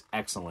with these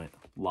excellent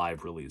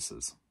live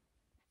releases.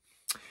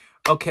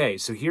 Okay,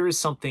 so here is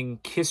something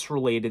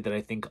Kiss-related that I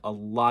think a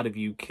lot of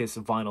you Kiss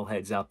vinyl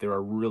heads out there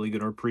are really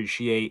going to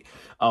appreciate.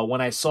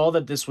 When I saw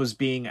that this was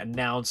being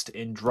announced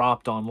and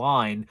dropped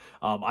online,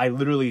 I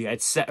literally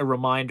had set a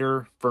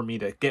reminder for me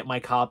to get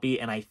my copy,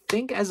 and I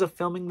think as of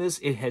filming this,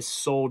 it has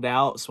sold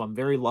out, so I'm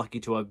very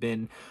lucky to have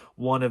been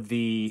one of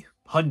the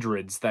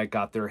hundreds that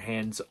got their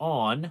hands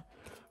on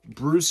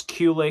Bruce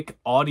Kulick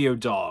Audio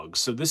Dog.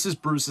 So this is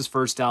Bruce's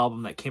first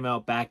album that came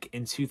out back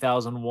in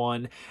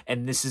 2001,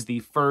 and this is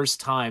the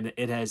first time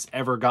that it has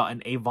ever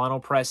gotten a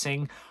vinyl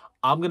pressing.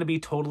 I'm going to be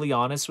totally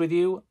honest with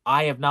you.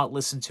 I have not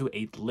listened to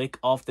a lick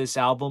off this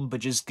album,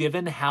 but just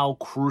given how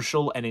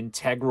crucial and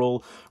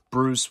integral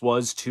Bruce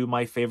was to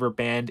my favorite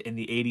band in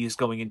the 80s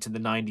going into the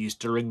 90s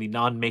during the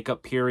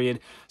non-makeup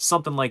period,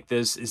 something like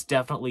this is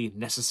definitely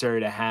necessary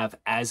to have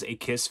as a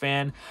Kiss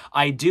fan.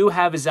 I do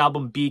have his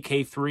album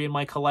BK3 in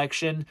my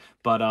collection,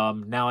 but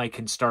now I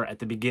can start at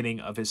the beginning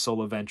of his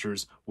solo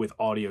ventures with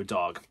Audio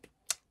Dog.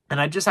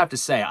 And I just have to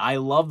say, I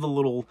love the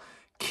little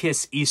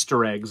Kiss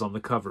Easter eggs on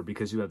the cover,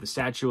 because you have the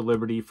Statue of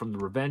Liberty from the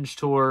Revenge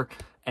Tour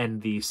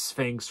and the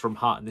Sphinx from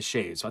Hot in the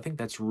Shade. So I think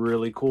that's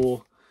really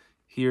cool.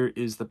 Here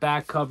is the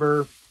back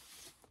cover.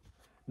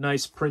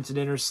 Nice printed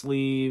inner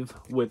sleeve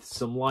with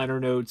some liner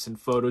notes and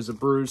photos of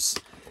Bruce.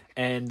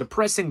 And the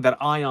pressing that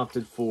I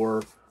opted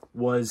for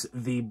was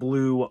the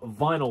blue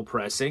vinyl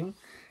pressing.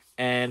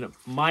 And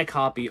my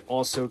copy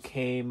also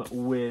came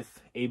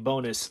with a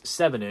bonus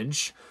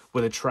 7-inch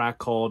with a track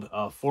called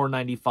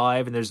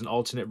 495, and there's an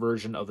alternate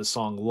version of the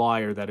song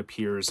Liar that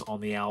appears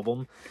on the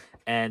album.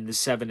 And the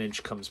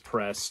 7-inch comes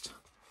pressed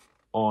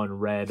on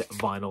red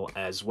vinyl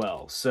as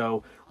well.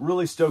 So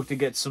really stoked to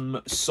get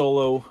some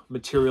solo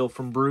material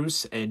from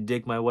Bruce and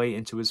dig my way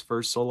into his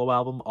first solo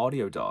album,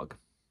 Audio Dog.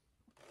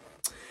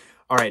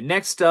 All right,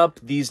 next up,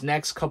 these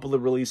next couple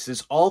of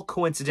releases all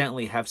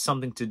coincidentally have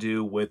something to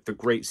do with the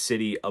great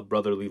city of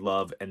brotherly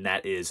love, and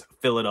that is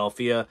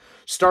Philadelphia.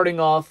 Starting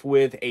off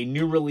with a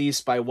new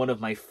release by one of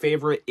my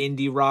favorite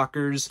indie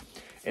rockers,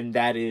 and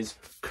that is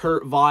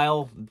Kurt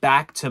Vile,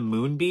 Back to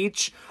Moon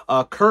Beach.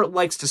 Kurt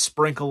likes to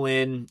sprinkle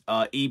in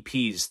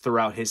EPs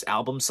throughout his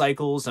album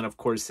cycles, and of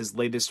course his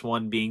latest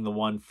one being the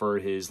one for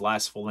his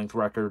last full-length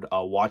record,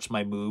 Watch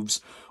My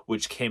Moves,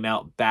 which came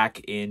out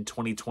back in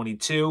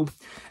 2022.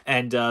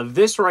 And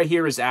this right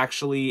here is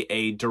actually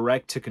a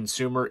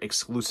direct-to-consumer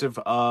exclusive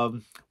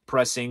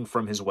pressing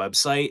from his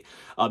website,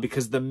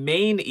 because the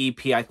main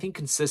EP I think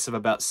consists of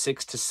about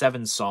 6 to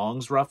 7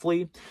 songs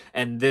roughly,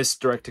 and this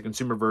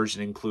direct-to-consumer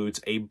version includes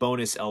a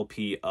bonus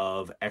LP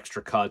of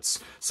extra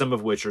cuts, some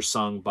of which are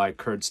sung by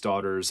Kurt's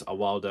daughters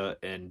Awalda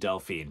and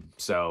Delphine.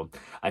 So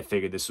I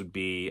figured this would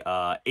be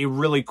a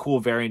really cool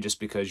variant just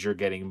because you're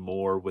getting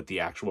more with the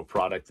actual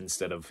product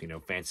instead of, you know,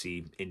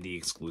 fancy indie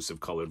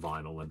exclusive colored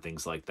vinyl and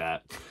things like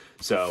that.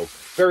 So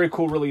very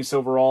cool release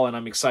overall, and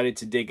I'm excited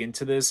to dig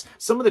into this.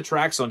 Some of the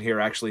tracks on here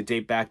actually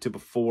date back to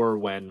before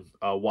when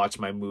Watch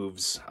My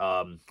Moves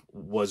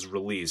was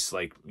released,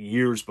 like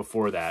years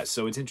before that.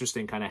 So it's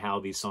interesting kind of how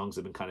these songs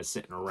have been kind of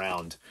sitting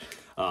around.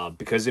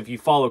 Because if you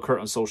follow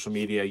Kurt on social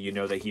media, you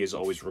know that he is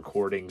always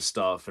recording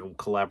stuff and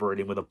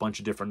collaborating with a bunch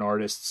of different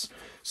artists.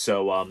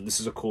 So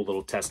this is a cool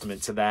little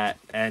testament to that.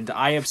 And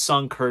I have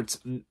sung Kurt's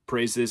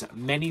praises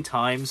many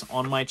times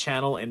on my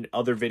channel and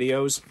other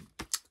videos.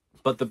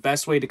 But the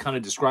best way to kind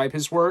of describe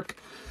his work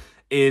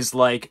is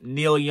like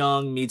Neil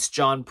Young meets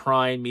John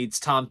Prine meets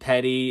Tom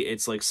Petty.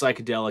 It's like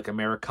psychedelic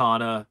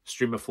Americana,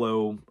 stream of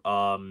flow,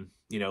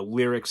 you know,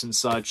 lyrics and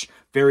such.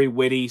 Very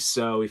witty.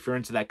 So if you're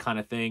into that kind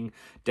of thing,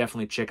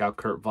 definitely check out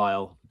Kurt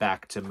Vile,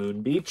 Back to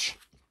Moon Beach.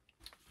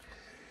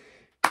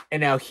 And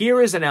now here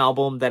is an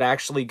album that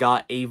actually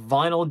got a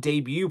vinyl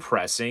debut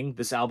pressing.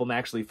 This album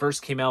actually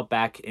first came out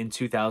back in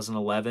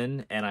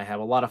 2011, and I have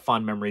a lot of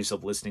fond memories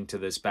of listening to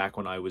this back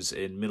when I was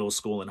in middle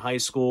school and high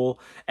school.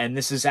 And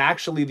this is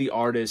actually the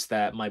artist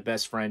that my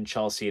best friend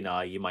Chelsea and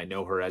I, you might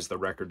know her as the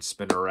Record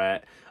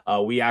Spinnerette,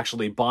 we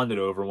actually bonded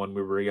over when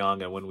we were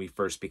young and when we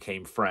first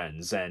became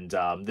friends. And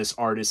this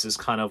artist is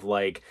kind of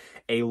like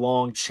a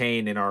long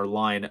chain in our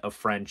line of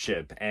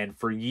friendship. And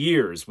for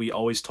years, we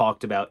always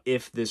talked about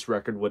if this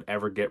record would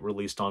ever get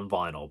released on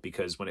vinyl,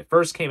 because when it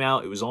first came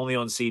out, it was only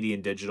on CD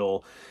and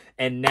digital.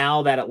 And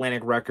now that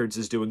Atlantic Records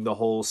is doing the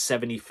whole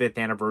 75th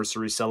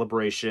anniversary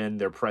celebration,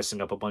 they're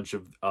pressing up a bunch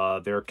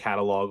of their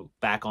catalog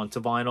back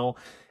onto vinyl.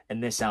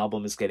 And this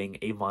album is getting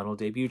a vinyl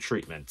debut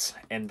treatment.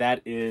 And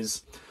that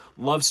is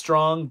Love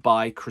Strong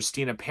by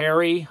Christina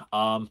Perri.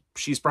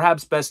 She's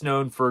perhaps best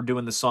known for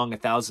doing the song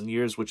 1,000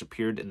 Years, which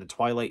appeared in the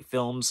Twilight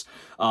films.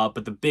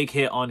 But the big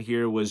hit on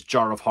here was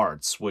Jar of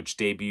Hearts, which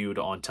debuted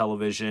on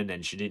television,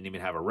 and she didn't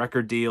even have a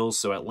record deal.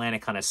 So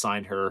Atlantic kind of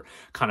signed her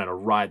kind of to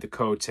ride the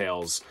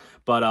coattails.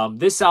 But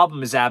this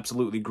album is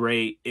absolutely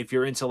great. If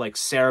you're into like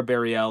Sarah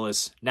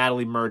Bareilles,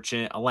 Natalie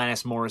Merchant,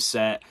 Alanis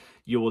Morissette,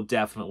 you will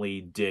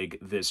definitely dig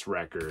this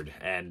record.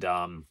 And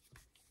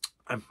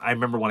I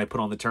remember when I put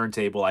on the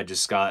turntable, I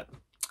just got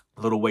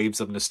little waves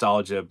of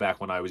nostalgia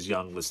back when I was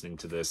young listening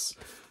to this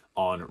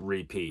on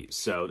repeat.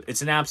 So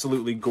it's an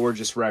absolutely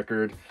gorgeous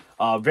record.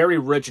 Very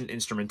rich in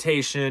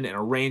instrumentation and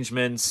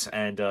arrangements,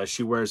 and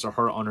she wears her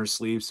heart on her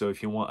sleeve. So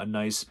if you want a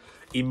nice,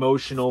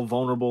 emotional,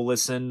 vulnerable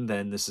listen,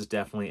 then this is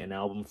definitely an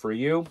album for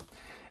you.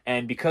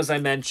 And because I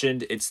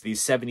mentioned it's the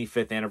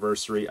 75th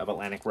anniversary of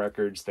Atlantic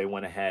Records, they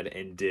went ahead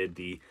and did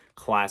the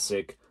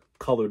classic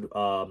colored,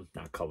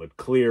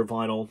 clear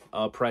vinyl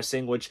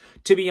pressing, which,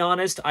 to be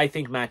honest, I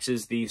think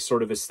matches the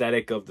sort of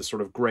aesthetic of the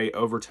sort of gray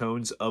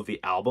overtones of the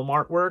album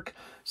artwork.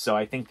 So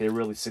I think they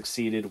really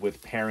succeeded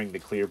with pairing the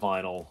clear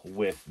vinyl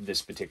with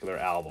this particular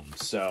album.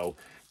 So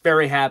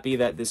very happy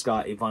that this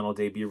got a vinyl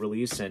debut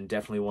release, and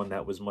definitely one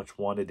that was much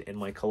wanted in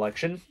my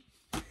collection.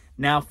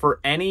 Now, for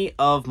any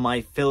of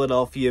my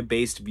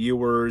Philadelphia-based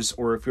viewers,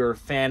 or if you're a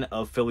fan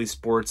of Philly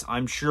sports,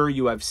 I'm sure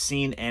you have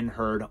seen and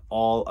heard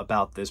all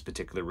about this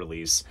particular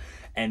release,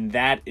 and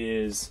that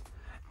is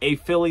a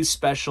Philly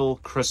special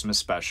Christmas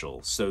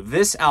special. So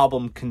this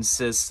album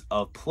consists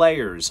of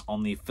players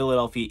on the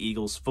Philadelphia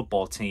Eagles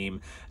football team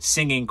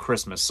singing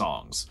Christmas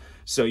songs.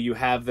 So you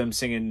have them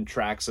singing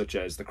tracks such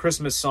as The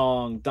Christmas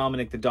Song,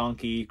 Dominic the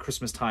Donkey,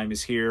 Christmas Time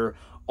is Here,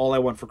 All I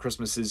Want for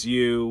Christmas Is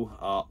You,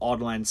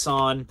 Auld Lang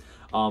Syne,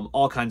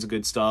 all kinds of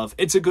good stuff.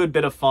 It's a good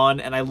bit of fun,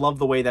 and I love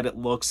the way that it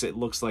looks. It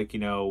looks like, you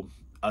know,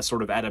 a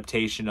sort of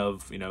adaptation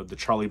of, you know, the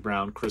Charlie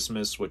Brown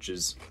Christmas, which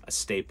is a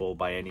staple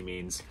by any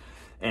means.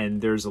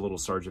 And there's a little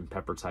Sgt.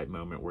 Pepper type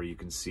moment where you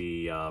can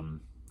see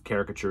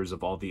caricatures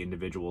of all the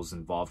individuals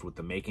involved with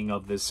the making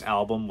of this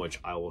album, which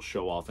I will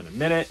show off in a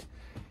minute.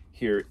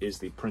 Here is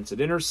the printed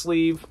inner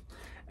sleeve.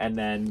 And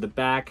then the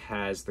back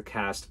has the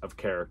cast of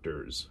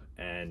characters.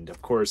 And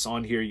of course,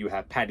 on here you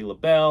have Patti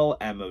LaBelle,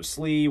 Amos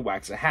Lee,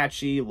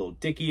 Waxahachie, Lil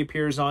Dicky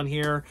appears on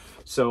here.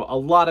 So a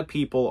lot of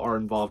people are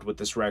involved with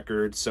this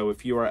record. So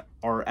if you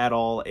are at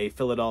all a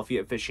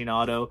Philadelphia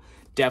aficionado,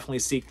 definitely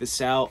seek this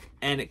out.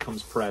 And it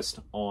comes pressed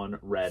on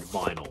red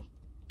vinyl.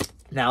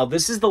 Now,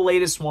 this is the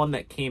latest one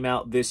that came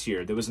out this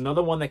year. There was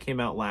another one that came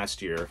out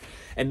last year,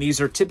 and these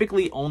are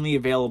typically only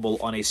available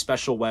on a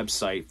special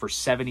website for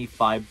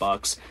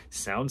 $75.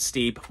 Sounds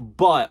steep,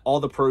 but all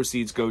the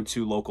proceeds go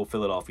to local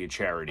Philadelphia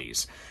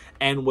charities.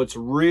 And what's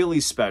really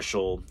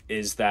special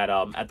is that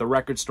at the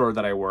record store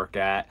that I work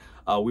at,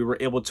 we were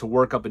able to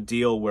work up a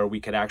deal where we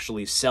could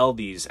actually sell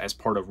these as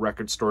part of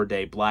Record Store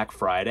Day Black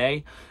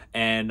Friday.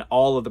 And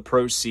all of the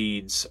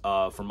proceeds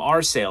from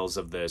our sales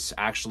of this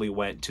actually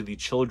went to the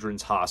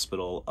Children's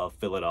Hospital of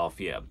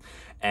Philadelphia.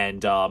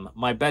 And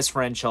my best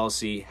friend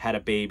Chelsea had a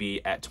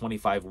baby at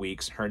 25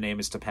 weeks. Her name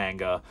is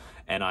Topanga,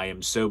 and I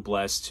am so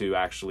blessed to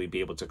actually be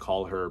able to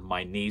call her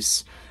my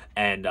niece.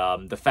 And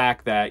the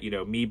fact that, you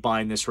know, me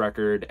buying this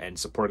record and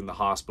supporting the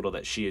hospital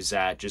that she is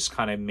at just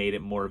kind of made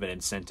it more of an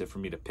incentive for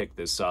me to pick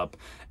this up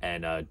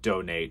and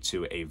donate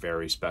to a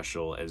very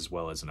special as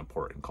well as an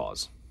important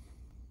cause.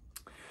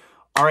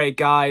 All right,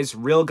 guys,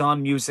 Real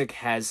Gone Music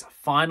has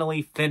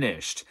finally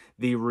finished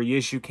the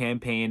reissue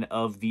campaign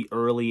of the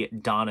early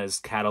Donnas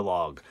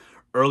catalog.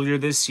 Earlier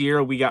this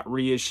year, we got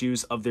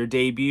reissues of their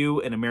debut,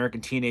 An American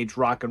Teenage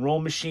Rock and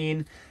Roll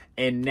Machine,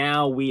 and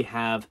now we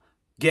have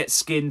Get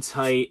Skin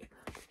Tight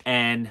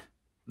and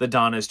the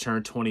Donnas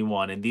Turn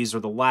 21. And these are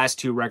the last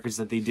two records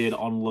that they did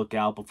on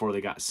Lookout before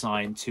they got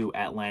signed to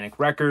Atlantic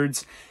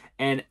Records.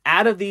 And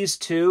out of these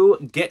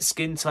two, Get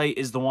Skin Tight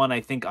is the one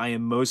I think I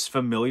am most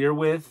familiar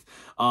with.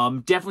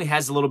 Definitely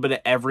has a little bit of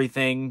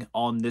everything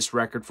on this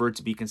record for it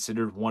to be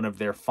considered one of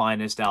their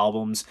finest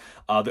albums.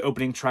 The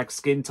opening track,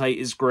 Skin Tight,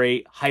 is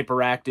great.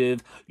 Hyperactive,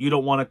 You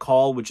Don't Want to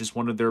Call, which is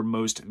one of their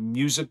most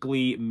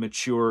musically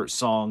mature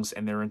songs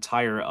in their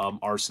entire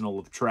arsenal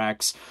of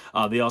tracks.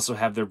 They also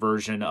have their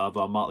version of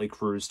Motley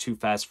Crue's Too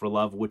Fast for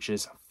Love, which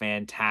is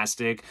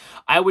fantastic.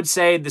 I would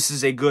say this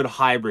is a good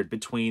hybrid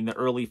between the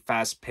early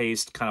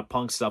fast-paced kind of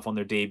punk stuff on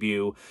their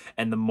debut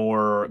and the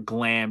more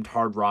glammed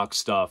hard rock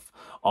stuff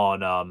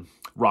on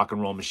Rock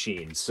and Roll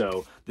Machine.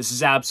 So this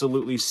is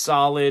absolutely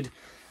solid,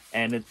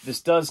 and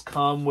this does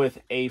come with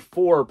a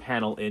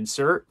 4-panel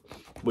insert,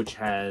 which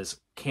has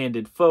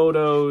candid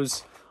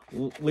photos,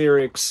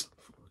 lyrics,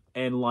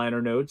 and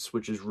liner notes,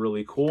 which is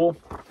really cool.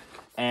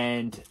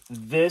 And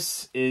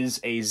this is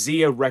a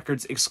Zia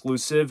Records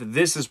exclusive.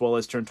 This as well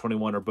as Turn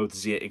 21 are both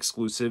Zia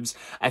exclusives.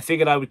 I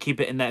figured I would keep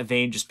it in that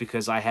vein just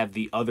because I have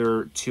the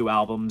other two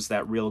albums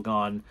that Real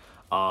Gone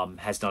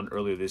has done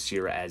earlier this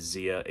year as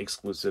Zia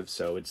exclusive.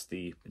 So it's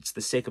the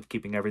sake of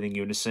keeping everything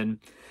unison.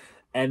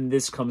 And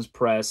this comes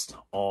pressed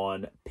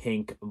on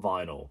pink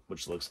vinyl,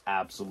 which looks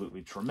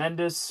absolutely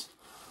tremendous.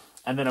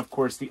 And then, of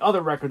course, the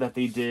other record that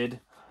they did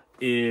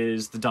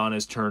is the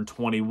Donnas Turn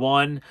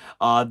 21.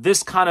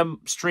 This kind of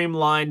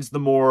streamlines the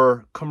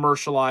more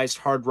commercialized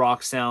hard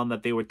rock sound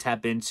that they would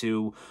tap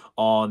into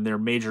on their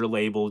major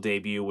label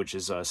debut, which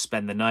is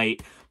Spend the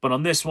Night. But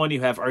on this one, you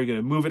have Are You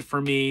Gonna Move It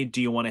For Me?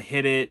 Do You Want to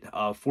Hit It?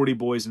 40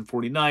 Boys and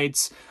 40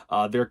 Nights.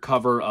 Their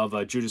cover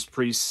of Judas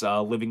Priest's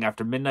Living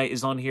After Midnight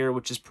is on here,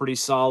 which is pretty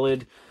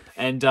solid.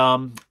 And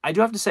I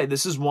do have to say,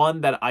 this is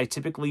one that I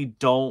typically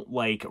don't,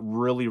 like,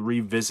 really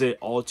revisit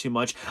all too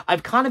much.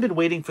 I've kind of been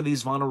waiting for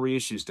these vinyl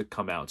reissues to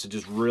come out to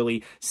just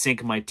really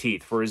sink my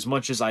teeth. For as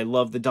much as I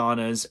love the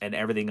Donnas and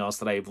everything else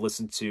that I've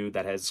listened to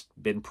that has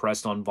been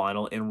pressed on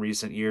vinyl in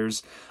recent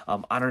years,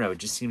 I don't know, it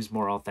just seems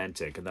more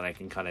authentic, and then I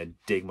can kind of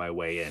dig my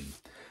way in.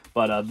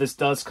 But this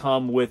does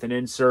come with an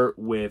insert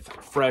with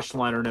fresh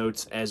liner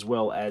notes as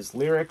well as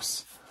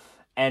lyrics.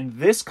 And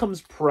this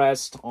comes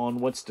pressed on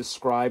what's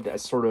described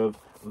as sort of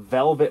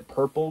velvet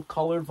purple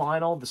colored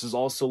vinyl. This is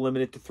also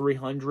limited to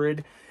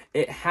 300.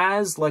 It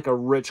has like a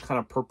rich kind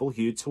of purple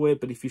hue to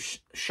it, but if you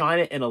shine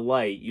it in a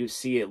light, you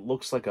see it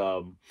looks like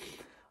a,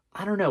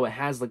 I don't know, it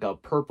has like a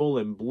purple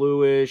and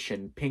bluish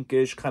and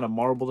pinkish kind of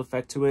marbled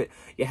effect to it.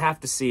 You have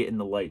to see it in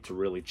the light to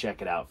really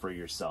check it out for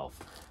yourself.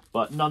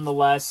 But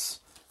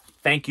nonetheless,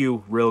 thank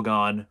you, Real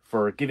Gone,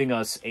 for giving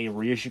us a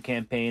reissue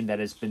campaign that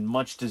has been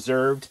much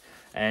deserved.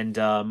 And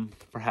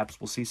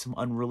perhaps we'll see some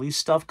unreleased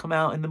stuff come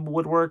out in the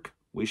woodwork.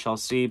 We shall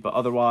see, but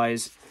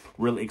otherwise,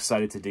 really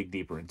excited to dig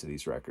deeper into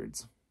these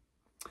records.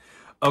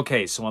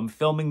 Okay, so I'm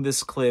filming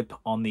this clip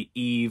on the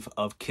eve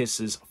of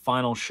Kiss's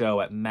final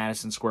show at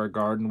Madison Square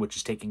Garden, which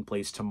is taking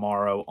place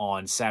tomorrow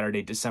on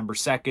Saturday, December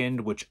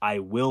 2nd, which I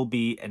will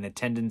be in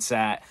attendance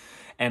at.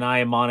 And I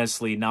am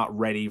honestly not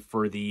ready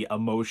for the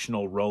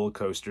emotional roller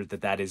coaster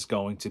that is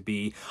going to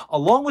be,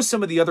 along with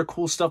some of the other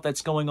cool stuff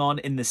that's going on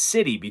in the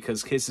city,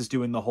 because Kiss is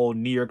doing the whole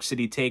New York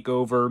City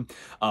takeover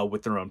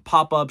with their own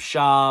pop-up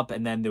shop,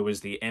 and then there was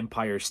the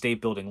Empire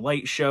State Building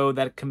light show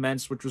that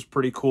commenced, which was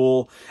pretty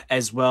cool,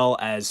 as well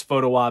as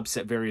photo ops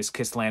at various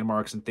Kiss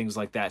landmarks and things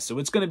like that. So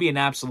it's going to be an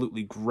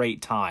absolutely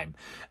great time.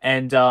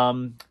 And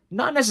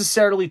not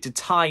necessarily to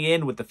tie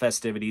in with the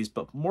festivities,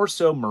 but more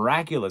so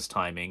miraculous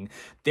timing,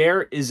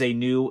 there is a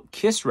new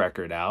Kiss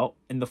record out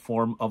in the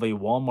form of a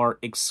Walmart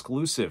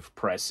exclusive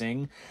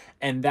pressing,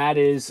 and that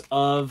is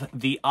of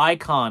the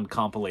Icon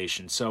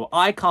compilation. So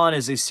Icon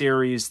is a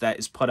series that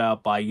is put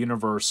out by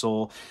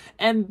Universal,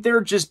 and they're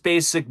just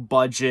basic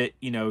budget,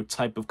 you know,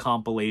 type of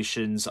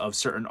compilations of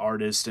certain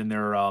artists in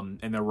their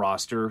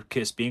roster,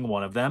 Kiss being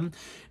one of them.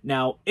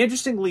 Now,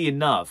 interestingly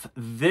enough,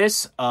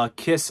 this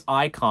Kiss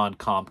Icon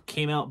comp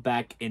came out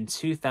back in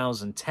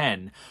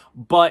 2010,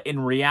 but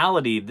in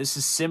reality, this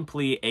is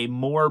simply a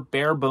more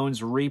bare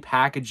bones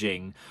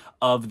repackaging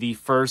of the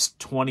first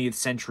 20th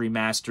Century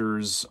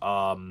Masters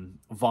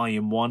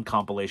Volume 1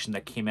 compilation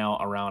that came out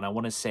around, I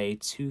want to say,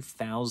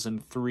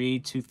 2003,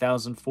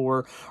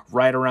 2004,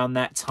 right around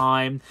that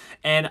time.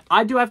 And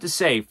I do have to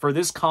say, for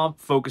this comp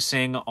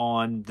focusing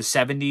on the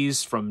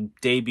 70s from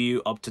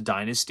debut up to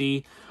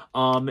Dynasty,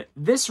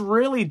 this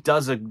really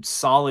does a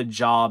solid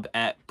job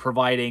at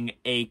providing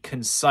a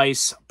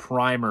concise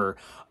primer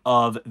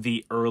of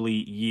the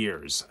early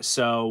years.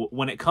 So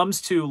when it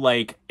comes to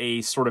like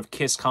a sort of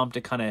Kiss comp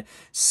to kind of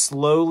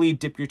slowly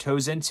dip your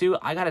toes into,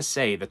 I gotta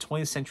say the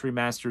 20th Century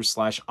Masters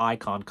 /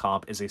 Icon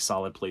comp is a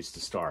solid place to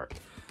start.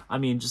 I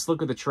mean, just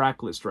look at the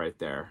track list right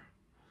there.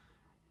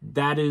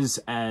 That is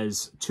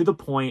as to the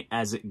point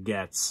as it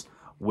gets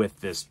with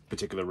this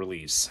particular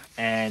release.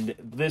 And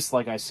this,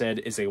 like I said,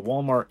 is a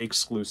Walmart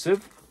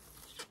exclusive,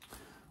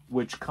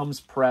 which comes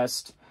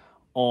pressed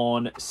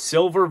on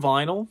silver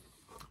vinyl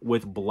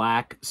with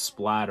black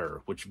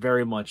splatter, which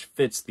very much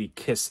fits the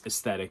Kiss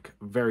aesthetic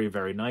very,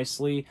 very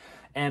nicely.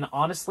 And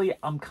honestly,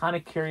 I'm kind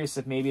of curious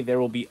if maybe there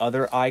will be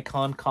other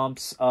Icon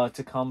comps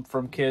to come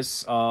from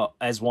Kiss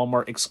as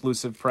Walmart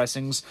exclusive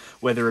pressings,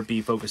 whether it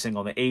be focusing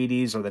on the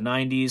 80s or the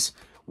 90s.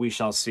 We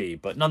shall see.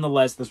 But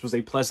nonetheless, this was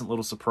a pleasant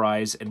little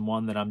surprise and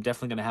one that I'm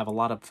definitely going to have a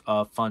lot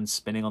of fun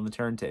spinning on the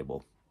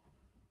turntable.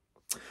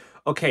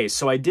 Okay,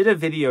 so I did a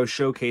video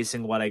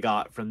showcasing what I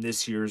got from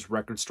this year's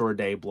Record Store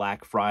Day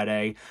Black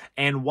Friday,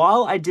 and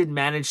while I did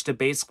manage to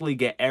basically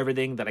get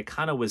everything that I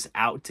kind of was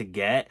out to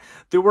get,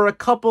 there were a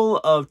couple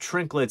of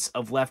trinkets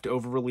of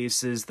leftover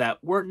releases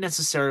that weren't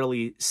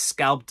necessarily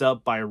scalped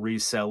up by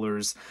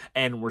resellers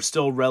and were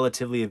still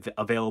relatively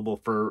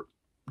available for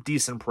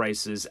decent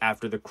prices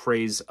after the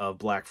craze of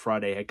Black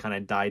Friday had kind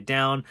of died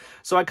down.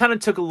 So I kind of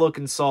took a look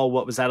and saw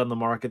what was out on the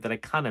market that I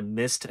kind of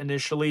missed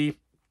initially,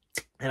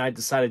 and I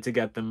decided to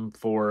get them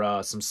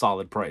for some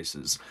solid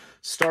prices.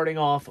 Starting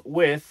off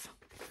with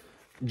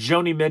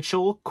Joni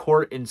Mitchell,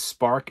 Court and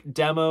Spark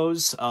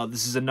demos.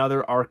 This is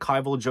another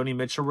archival Joni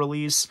Mitchell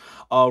release.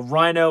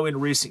 Rhino in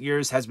recent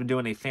years has been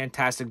doing a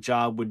fantastic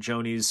job with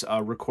Joni's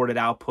recorded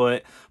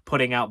output,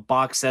 putting out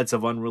box sets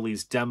of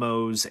unreleased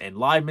demos and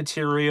live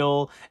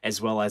material, as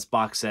well as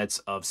box sets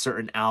of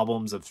certain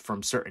albums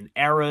from certain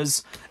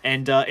eras.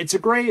 And it's a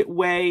great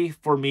way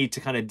for me to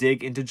kind of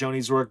dig into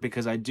Joni's work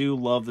because I do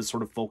love the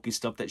sort of folky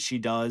stuff that she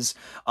does,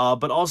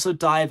 but also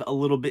dive a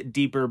little bit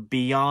deeper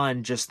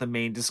beyond just the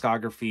main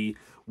discography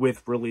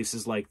with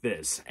releases like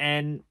this.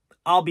 And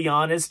I'll be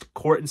honest,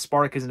 Court and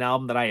Spark is an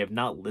album that I have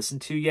not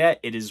listened to yet.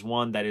 It is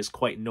one that is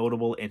quite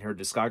notable in her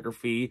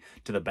discography,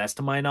 to the best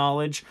of my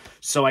knowledge.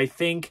 So I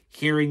think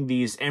hearing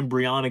these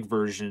embryonic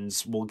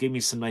versions will give me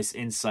some nice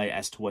insight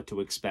as to what to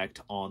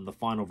expect on the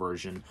final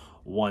version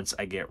once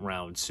I get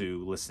round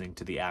to listening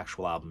to the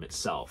actual album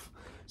itself.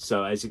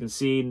 So as you can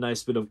see,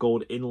 nice bit of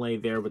gold inlay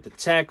there with the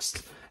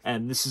text.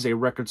 And this is a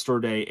Record Store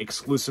Day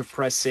exclusive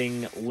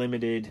pressing,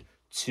 limited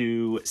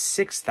to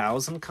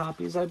 6,000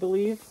 copies, I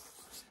believe.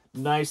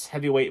 Nice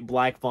heavyweight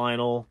black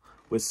vinyl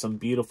with some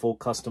beautiful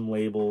custom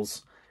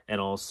labels.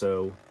 And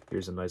also,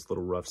 here's a nice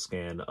little rough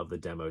scan of the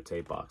demo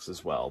tape box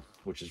as well,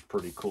 which is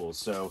pretty cool.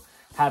 So,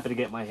 happy to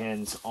get my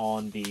hands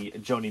on the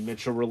Joni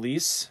Mitchell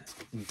release.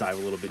 Dive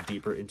a little bit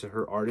deeper into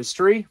her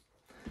artistry.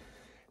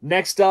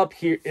 Next up,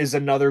 here is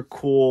another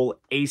cool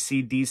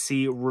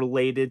AC/DC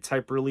related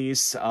type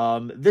release.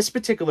 This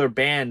particular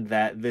band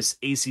that this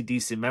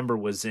AC/DC member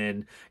was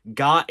in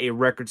got a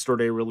Record Store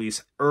Day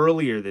release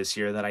earlier this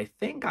year that I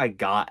think I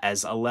got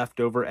as a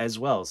leftover as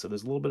well. So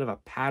there's a little bit of a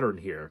pattern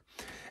here.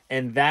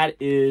 And that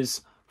is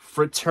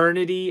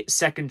Fraternity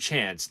Second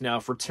Chance. Now,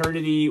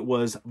 Fraternity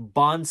was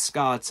Bon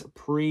Scott's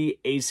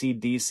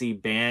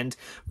pre-AC/DC band,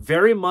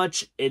 very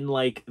much in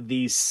like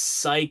the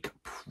psych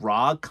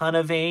prog kind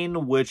of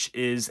vein, which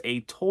is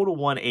a total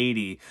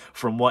 180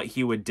 from what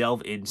he would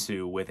delve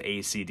into with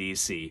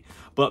AC/DC.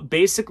 But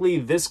basically,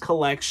 this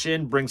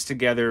collection brings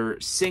together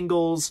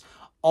singles,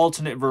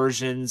 alternate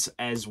versions,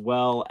 as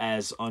well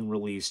as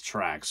unreleased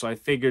tracks. So I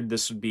figured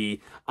this would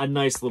be a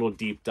nice little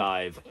deep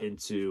dive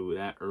into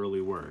that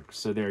early work.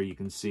 So there you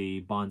can see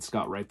Bon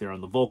Scott right there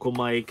on the vocal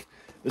mic.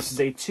 This is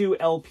a 2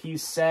 LP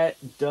set.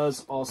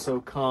 Does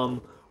also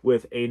come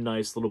with a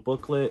nice little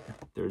booklet.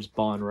 There's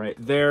Bon right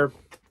there.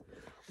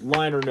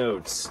 Liner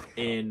notes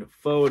and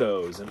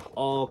photos and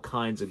all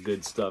kinds of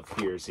good stuff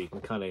here, so you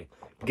can kind of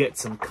get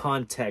some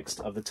context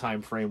of the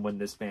time frame when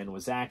this band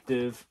was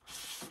active.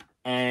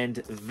 And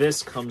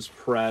this comes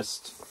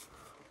pressed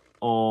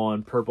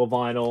on purple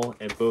vinyl,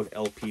 and both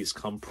LPs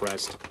come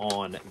pressed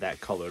on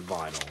that colored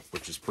vinyl,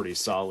 which is pretty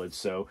solid.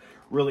 So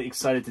really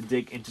excited to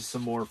dig into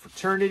some more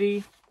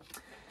Fraternity.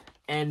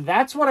 And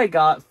that's what I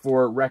got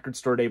for Record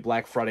Store Day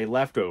Black Friday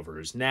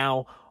leftovers.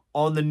 Now,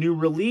 on the new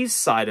release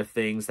side of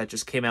things that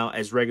just came out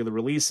as regular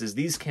releases,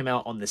 these came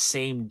out on the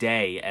same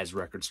day as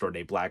Record Store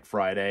Day Black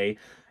Friday,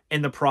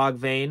 in the prog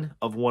vein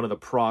of one of the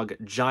prog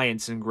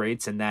giants and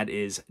greats, and that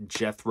is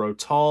Jethro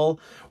Tull.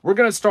 We're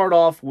going to start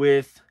off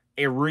with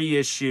a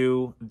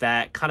reissue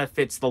that kind of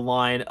fits the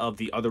line of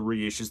the other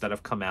reissues that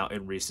have come out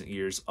in recent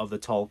years of the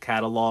Tull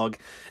catalog,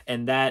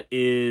 and that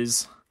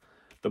is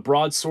The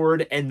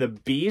Broadsword and the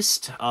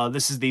Beast.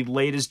 This is the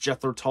latest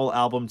Jethro Tull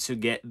album to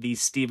get the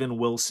Steven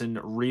Wilson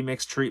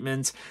remix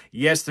treatment.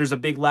 Yes, there's a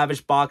big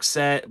lavish box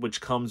set, which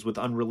comes with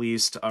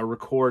unreleased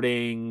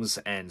recordings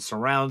and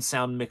surround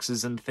sound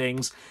mixes and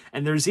things.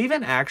 And there's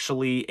even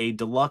actually a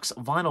deluxe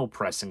vinyl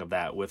pressing of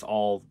that with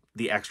all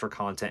the extra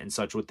content and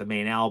such with the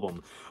main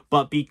album.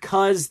 But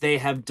because they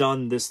have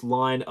done this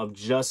line of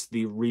just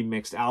the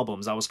remixed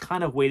albums, I was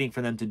kind of waiting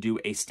for them to do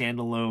a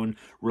standalone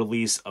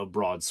release of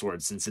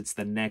Broadsword, since it's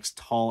the next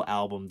Tull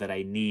album that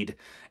I need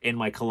in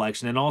my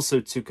collection, and also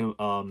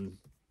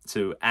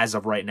to as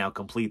of right now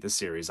complete the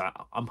series.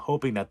 I'm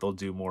hoping that they'll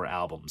do more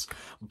albums,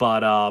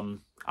 but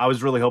I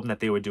was really hoping that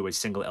they would do a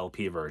single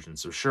LP version.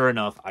 So sure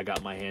enough, I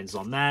got my hands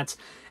on that.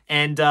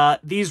 And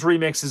these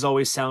remixes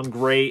always sound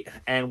great.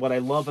 And what I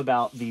love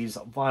about these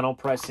vinyl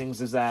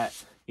pressings is that,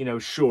 you know,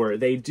 sure,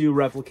 they do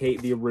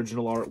replicate the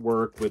original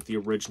artwork with the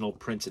original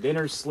printed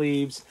inner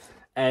sleeves,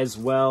 as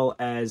well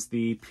as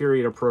the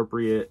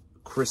period-appropriate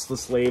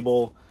chrysalis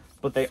label.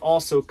 But they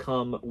also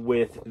come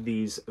with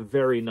these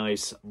very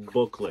nice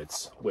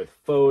booklets with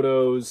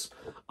photos,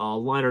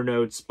 liner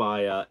notes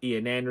by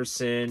Ian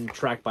Anderson,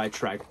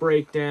 track-by-track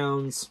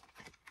breakdowns,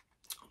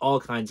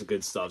 all kinds of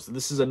good stuff. So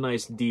this is a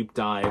nice deep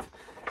dive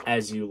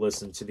as you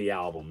listen to the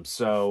album.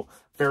 So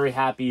very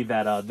happy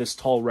that this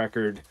Tull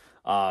record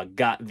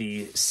got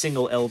the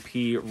single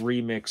LP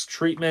remix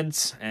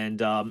treatment,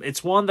 and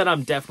it's one that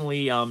I'm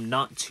definitely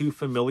not too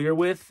familiar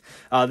with.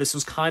 This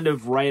was kind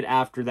of right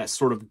after that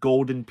sort of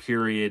golden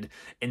period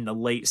in the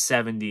late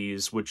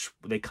 70s, which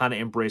they kind of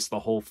embraced the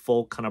whole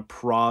folk kind of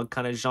prog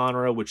kind of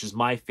genre, which is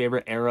my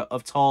favorite era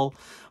of Tull.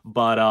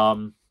 But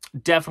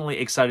definitely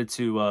excited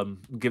to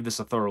give this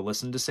a thorough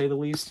listen, to say the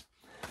least.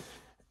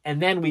 And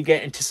then we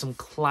get into some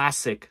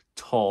classic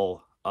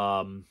Tull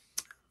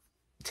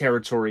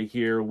territory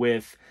here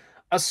with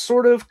a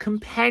sort of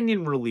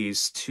companion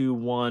release to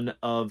one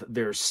of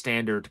their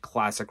standard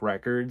classic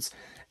records,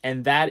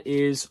 and that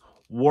is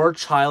War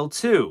Child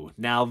 2.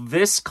 Now,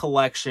 this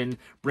collection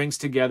brings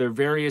together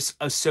various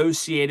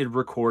associated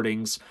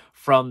recordings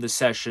from the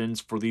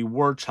sessions for the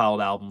War Child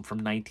album from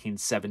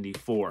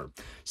 1974.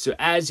 So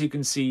as you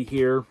can see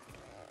here,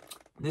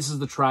 this is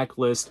the track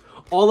list.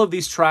 All of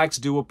these tracks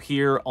do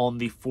appear on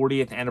the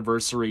 40th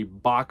anniversary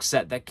box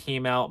set that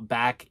came out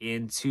back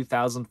in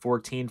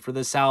 2014 for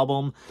this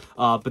album.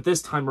 But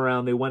this time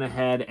around, they went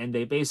ahead and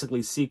they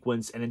basically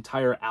sequenced an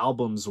entire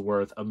album's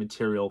worth of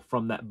material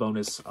from that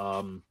bonus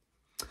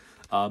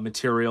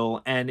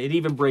material. And it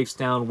even breaks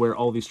down where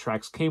all these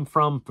tracks came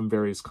from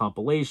various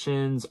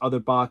compilations, other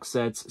box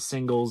sets,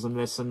 singles, and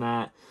this and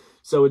that.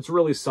 So it's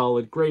really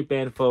solid. Great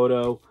band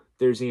photo.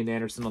 There's Ian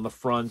Anderson on the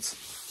front.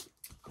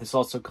 This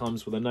also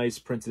comes with a nice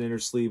printed inner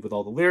sleeve with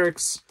all the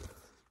lyrics,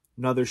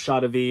 another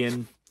shot of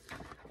Ian,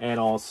 and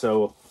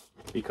also,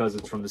 because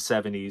it's from the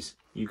 70s,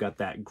 you got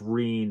that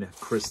green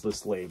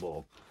chrysalis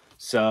label.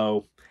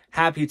 So,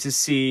 happy to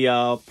see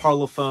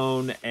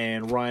Parlophone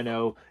and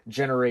Rhino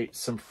generate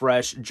some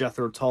fresh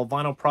Jethro Tull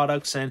vinyl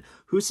products, and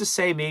who's to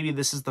say maybe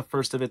this is the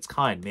first of its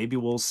kind. Maybe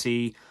we'll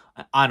see,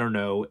 I don't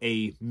know,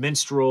 a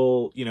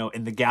Minstrel, you know,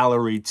 in the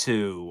Gallery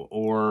 2,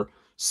 or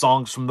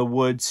Songs from the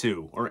Wood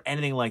 2, or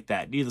anything like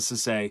that. Needless to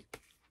say,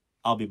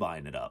 I'll be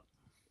buying it up.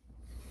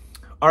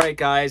 Alright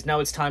guys, now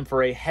it's time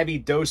for a heavy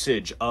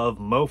dosage of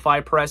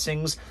MoFi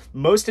pressings.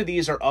 Most of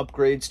these are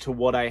upgrades to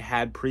what I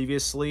had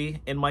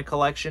previously in my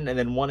collection, and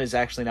then one is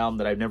actually an album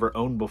that I've never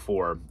owned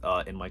before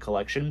in my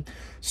collection.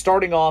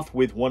 Starting off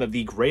with one of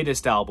the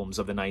greatest albums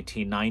of the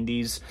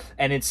 1990s,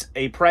 and it's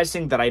a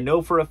pressing that I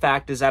know for a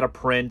fact is out of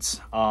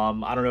print.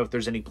 I don't know if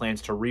there's any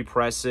plans to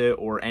repress it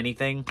or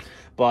anything,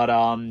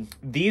 but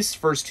these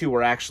first two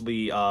were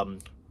actually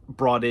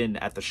brought in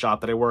at the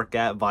shop that I work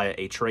at via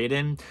a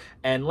trade-in.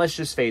 And let's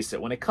just face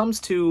it, when it comes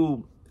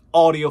to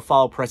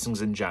audiophile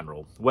pressings in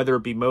general, whether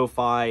it be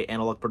MoFi,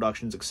 Analog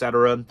Productions,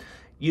 etc.,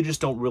 you just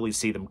don't really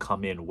see them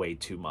come in way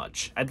too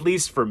much, at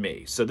least for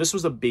me. So this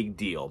was a big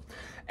deal.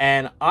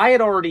 And I had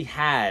already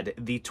had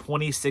the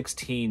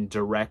 2016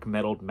 direct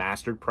metaled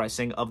mastered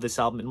pressing of this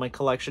album in my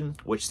collection,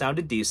 which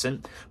sounded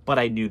decent, but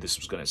I knew this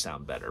was going to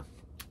sound better.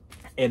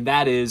 And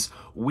that is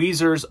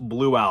Weezer's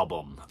Blue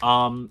Album.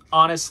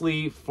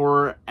 Honestly,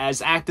 for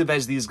as active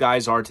as these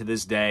guys are to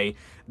this day,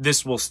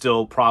 this will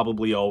still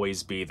probably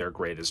always be their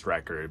greatest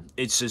record.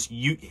 It's just,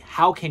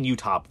 how can you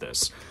top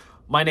this?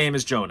 My Name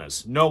is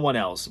Jonas, no one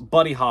else,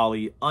 Buddy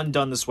Holly,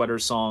 Undone the Sweater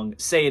Song,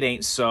 Say It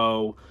Ain't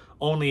So,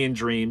 Only in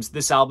Dreams.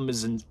 This album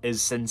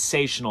is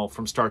sensational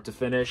from start to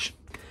finish.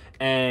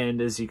 And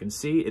as you can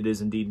see, it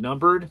is indeed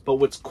numbered. But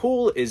what's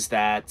cool is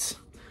that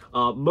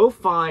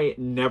MoFi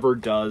never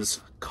does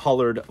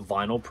colored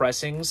vinyl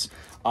pressings.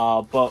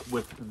 But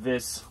with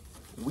this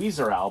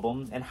Weezer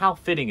album, and how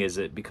fitting is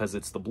it because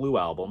it's the blue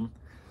album,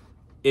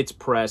 it's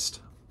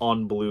pressed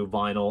on blue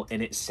vinyl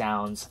and it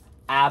sounds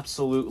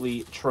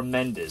absolutely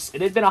tremendous.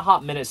 It had been a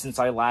hot minute since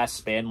I last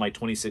spanned my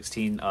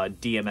 2016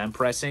 DMM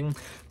pressing,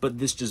 but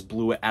this just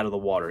blew it out of the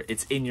water.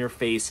 It's in your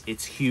face,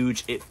 it's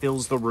huge, it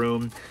fills the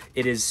room,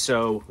 it is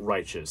so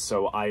righteous.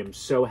 So I am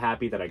so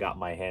happy that I got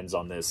my hands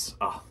on this.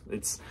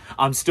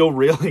 I'm still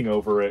reeling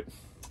over it.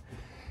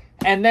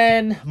 And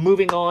then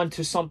moving on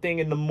to something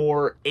in the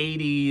more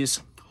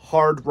 80s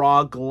hard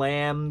rock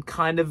glam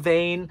kind of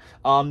vein.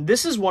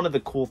 This is one of the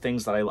cool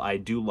things that I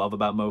do love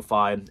about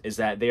MoFi, is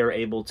that they are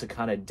able to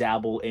kind of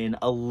dabble in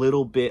a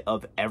little bit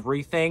of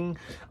everything.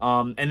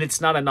 And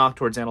it's not a knock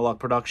towards Analog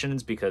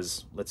Productions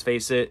because, let's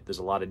face it, there's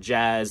a lot of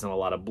jazz and a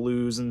lot of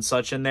blues and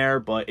such in there,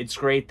 but it's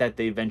great that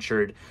they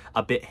ventured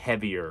a bit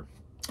heavier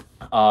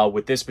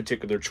with this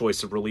particular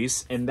choice of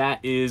release, and that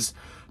is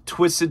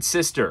Twisted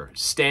Sister,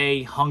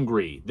 Stay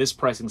Hungry. This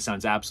pressing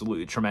sounds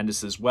absolutely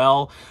tremendous as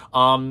well.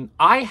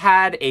 I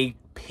had a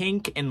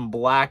pink and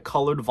black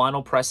colored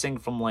vinyl pressing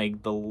from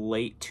like the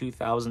late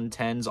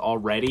 2010s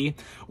already,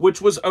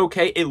 which was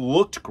okay. It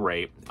looked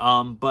great,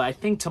 but I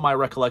think to my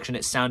recollection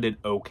it sounded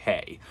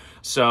okay.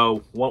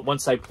 So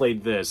once I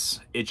played this,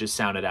 it just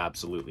sounded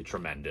absolutely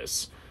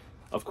tremendous.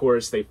 Of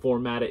course, they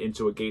format it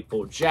into a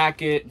gatefold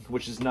jacket,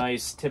 which is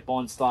nice,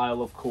 tip-on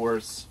style, of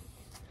course.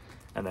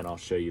 And then I'll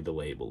show you the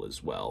label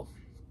as well,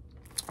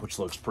 which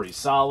looks pretty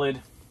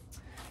solid.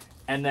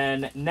 And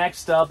then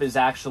next up is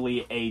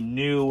actually a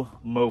new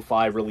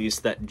MoFi release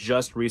that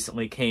just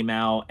recently came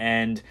out,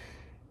 and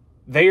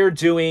they are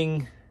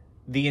doing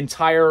the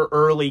entire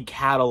early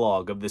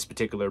catalog of this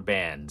particular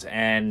band,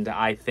 and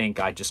I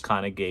think I just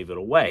kind of gave it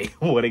away,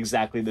 what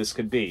exactly this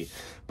could be.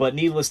 But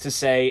needless to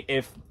say,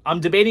 I'm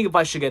debating if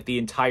I should get the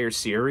entire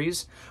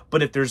series,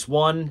 but if there's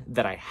one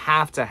that I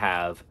have to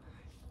have,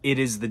 it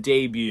is the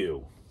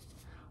debut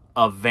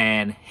of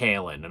Van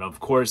Halen. And of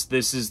course,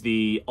 this is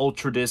the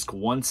Ultra Disc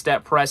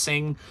one-step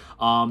pressing.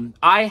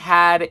 I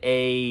had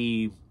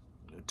a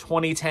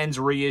 2010s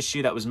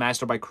reissue that was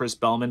mastered by Chris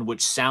Bellman,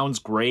 which sounds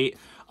great,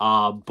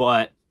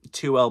 but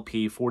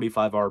 2LP,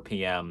 45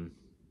 RPM,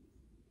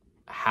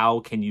 how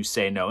can you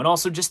say no? And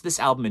also just this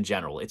album in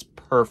general, it's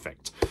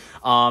perfect.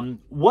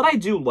 What I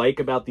do like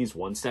about these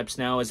one-steps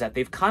now is that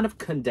they've kind of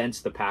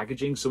condensed the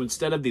packaging. So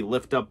instead of the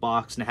lift-up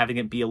box and having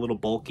it be a little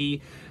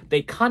bulky,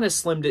 they kind of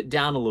slimmed it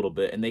down a little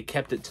bit and they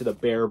kept it to the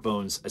bare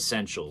bones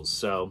essentials.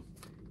 So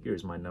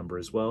here's my number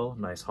as well.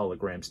 Nice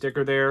hologram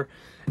sticker there.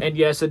 And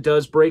yes, it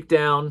does break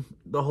down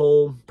the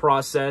whole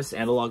process.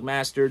 Analog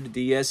mastered,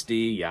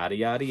 DSD, yada,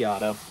 yada,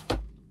 yada.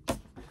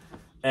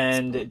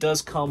 And it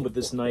does come with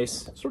this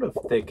nice sort of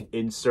thick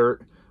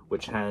insert,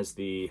 which has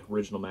the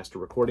original master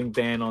recording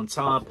band on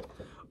top.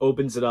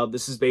 Opens it up.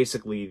 This is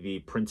basically the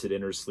printed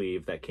inner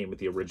sleeve that came with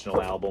the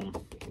original album.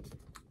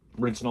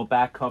 Original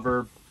back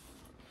cover.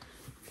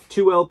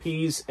 2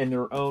 LPs and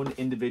their own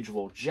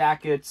individual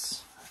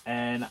jackets.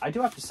 And I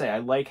do have to say, I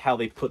like how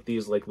they put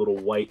these like little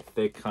white,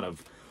 thick kind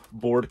of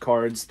board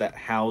cards that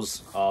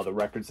house the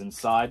records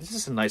inside. This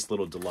is a nice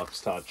little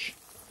deluxe touch.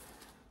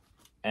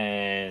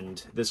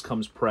 And this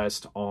comes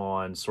pressed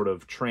on sort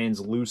of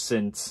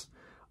translucent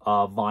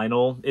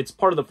vinyl. It's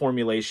part of the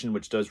formulation,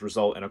 which does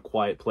result in a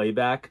quiet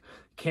playback.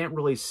 Can't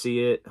really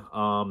see it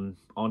on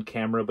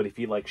camera, but if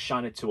you like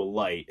shine it to a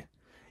light,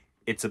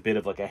 it's a bit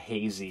of like a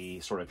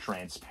hazy sort of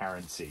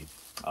transparency,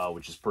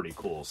 which is pretty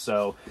cool.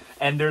 So,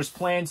 and there's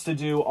plans to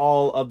do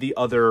all of the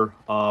other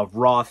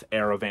Roth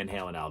era Van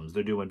Halen albums.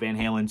 They're doing Van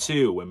Halen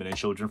 2, Women and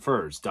Children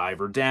First,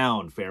 Diver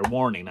Down, Fair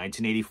Warning,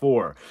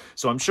 1984.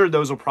 So I'm sure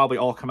those will probably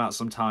all come out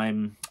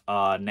sometime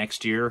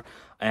next year.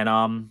 And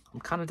I'm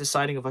kind of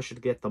deciding if I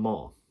should get them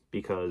all,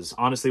 because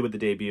honestly with the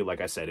debut, like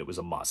I said, it was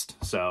a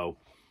must. So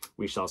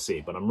we shall see,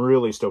 but I'm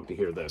really stoked to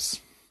hear this.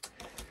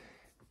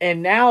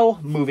 And now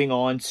moving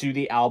on to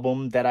the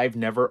album that I've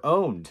never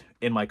owned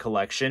in my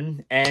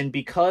collection. And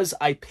because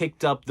I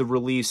picked up the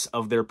release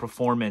of their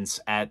performance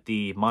at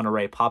the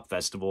Monterey Pop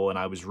Festival and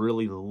I was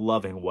really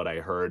loving what I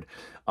heard,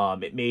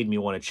 it made me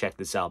want to check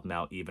this album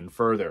out even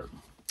further.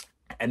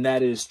 And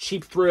that is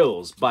Cheap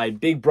Thrills by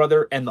Big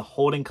Brother and the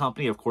Holding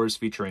Company, of course,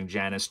 featuring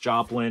Janis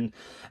Joplin.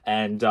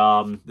 And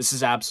this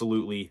is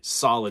absolutely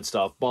solid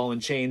stuff. Ball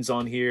and Chains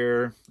on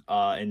here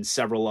and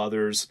several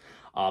others.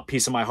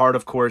 Piece of My Heart,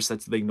 of course,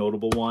 that's the big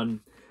notable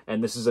one.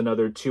 And this is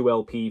another 2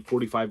 LP,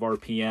 45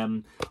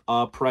 RPM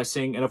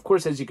pressing. And of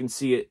course, as you can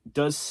see, it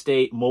does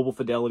state Mobile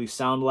Fidelity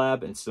Sound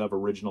Lab instead of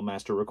original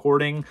master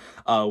recording,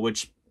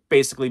 which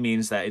basically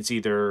means that it's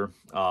either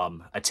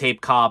a tape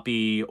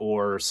copy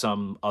or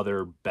some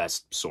other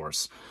best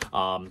source.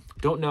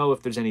 Don't know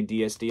if there's any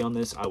DSD on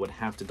this. I would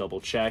have to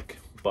double check.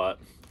 But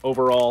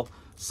overall,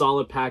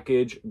 solid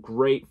package.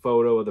 Great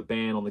photo of the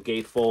band on the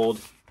gatefold.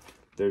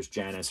 There's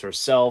Janis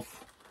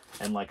herself.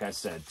 And like I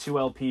said,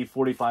 2LP,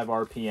 45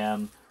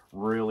 RPM,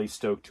 really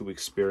stoked to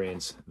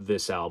experience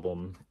this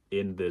album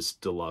in this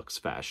deluxe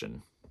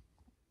fashion.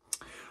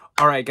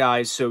 All right,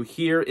 guys, so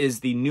here is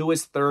the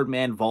newest Third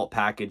Man Vault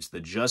package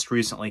that just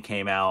recently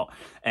came out.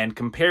 And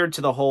compared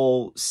to the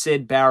whole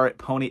Syd Barrett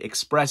Pony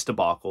Express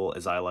debacle,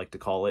 as I like to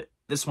call it,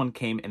 this one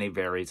came in a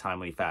very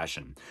timely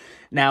fashion.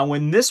 Now,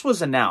 when this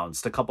was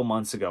announced a couple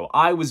months ago,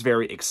 I was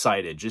very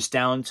excited, just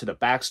down to the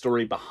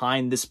backstory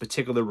behind this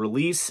particular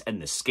release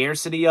and the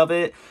scarcity of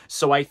it.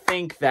 So I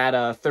think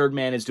that Third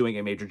Man is doing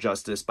a major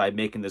justice by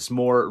making this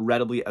more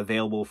readily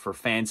available for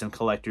fans and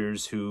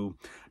collectors who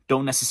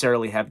don't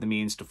necessarily have the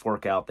means to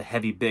fork out the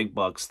heavy big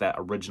bucks that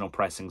original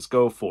pressings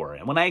go for.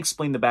 And when I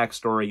explain the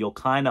backstory, you'll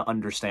kind of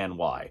understand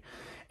why.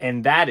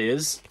 And that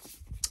is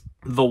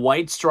the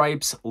White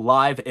Stripes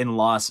live in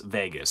Las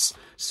Vegas.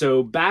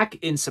 So back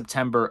in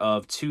September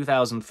of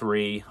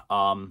 2003,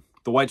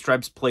 the White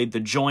Stripes played the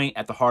Joint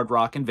at the Hard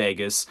Rock in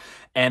Vegas,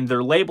 and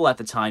their label at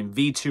the time,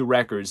 V2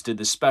 Records, did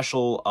this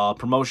special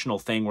promotional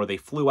thing where they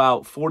flew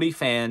out 40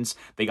 fans.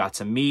 They got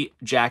to meet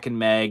Jack and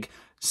Meg,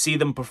 see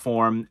them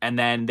perform, and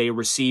then they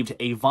received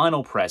a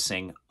vinyl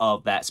pressing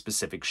of that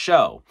specific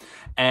show.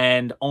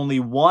 And only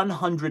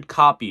 100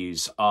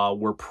 copies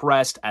were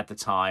pressed at the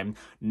time.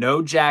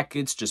 No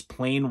jackets, just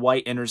plain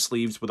white inner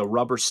sleeves with a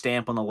rubber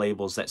stamp on the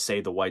labels that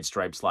say the White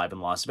Stripes live in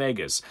Las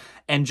Vegas.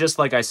 And just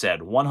like I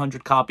said,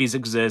 100 copies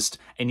exist,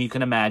 and you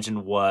can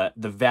imagine what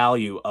the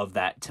value of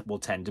that will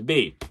tend to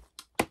be.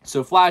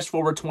 So flash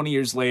forward 20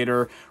 years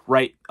later,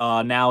 right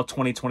now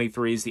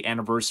 2023 is the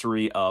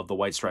anniversary of the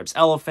White Stripes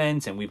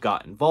Elephant, and we've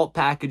gotten vault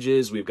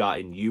packages, we've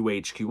gotten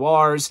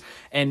UHQRs,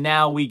 and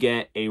now we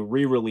get a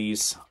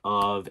re-release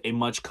of a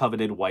much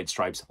coveted White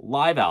Stripes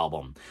live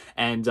album.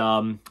 And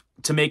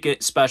to make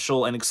it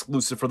special and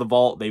exclusive for the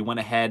vault, they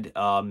went ahead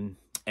and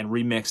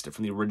remixed it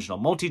from the original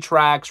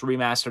multi-tracks,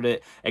 remastered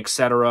it,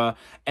 etc.,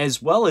 as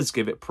well as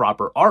give it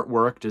proper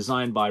artwork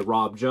designed by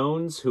Rob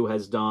Jones, who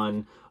has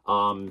done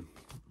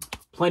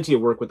plenty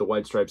of work with the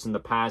White Stripes in the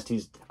past.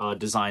 He's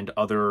designed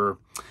other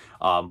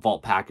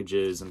vault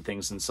packages and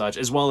things and such,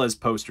 as well as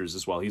posters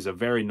as well. He's a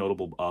very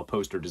notable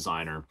poster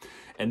designer.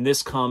 And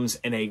this comes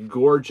in a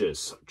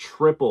gorgeous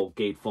triple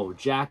gatefold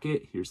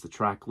jacket. Here's the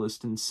track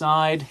list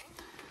inside.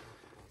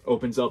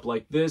 Opens up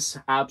like this,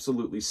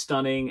 absolutely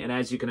stunning. And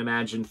as you can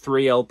imagine,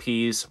 3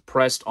 LPs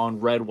pressed on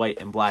red, white,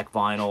 and black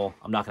vinyl.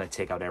 I'm not going to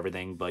take out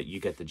everything, but you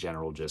get the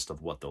general gist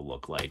of what they'll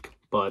look like.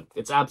 But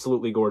it's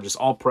absolutely gorgeous,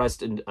 all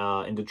pressed in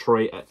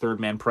Detroit at Third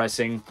Man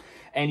Pressing.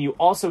 And you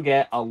also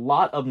get a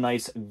lot of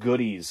nice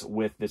goodies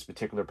with this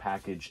particular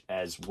package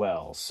as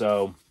well.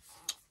 So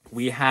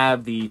we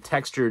have the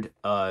textured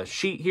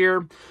sheet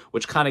here,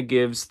 which kind of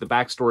gives the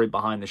backstory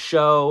behind the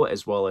show,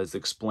 as well as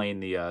explain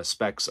the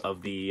specs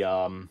of the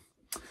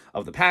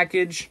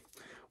package.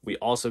 We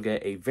also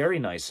get a very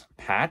nice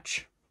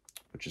patch,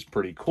 which is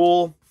pretty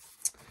cool.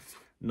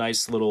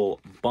 Nice little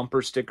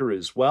bumper sticker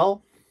as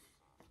well.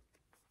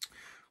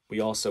 We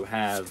also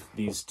have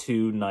these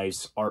 2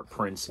 nice art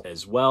prints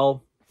as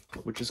well,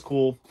 which is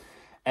cool.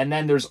 And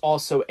then there's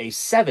also a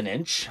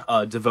 7-inch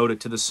devoted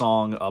to the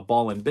song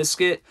Ball and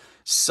Biscuit.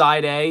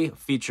 Side A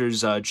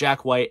features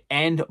Jack White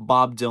and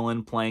Bob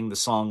Dylan playing the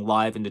song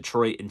live in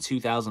Detroit in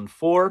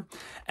 2004.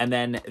 And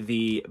then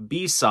the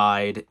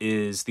B-side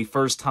is the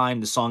first time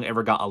the song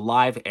ever got a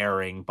live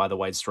airing by the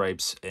White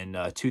Stripes in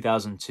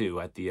 2002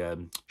 at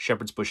the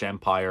Shepherd's Bush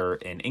Empire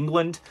in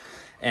England.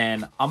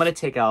 And I'm going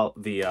to take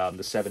out the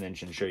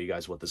 7-inch and show you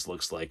guys what this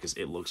looks like, because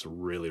it looks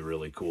really,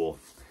 really cool.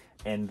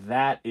 And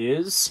that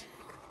is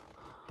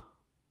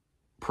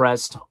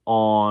pressed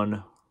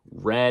on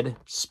red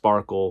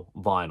sparkle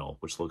vinyl,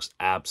 which looks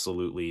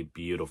absolutely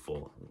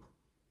beautiful.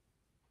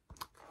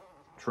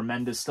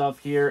 Tremendous stuff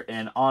here,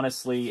 and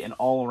honestly, an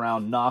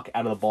all-around knock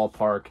out of the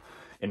ballpark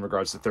in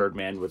regards to Third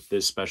Man with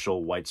this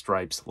special White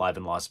Stripes Live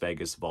in Las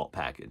Vegas vault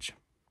package.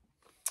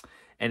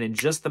 And in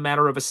just the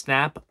matter of a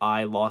snap,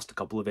 I lost a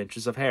couple of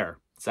inches of hair.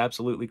 It's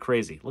absolutely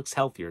crazy. Looks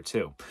healthier,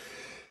 too.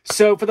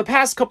 So for the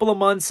past couple of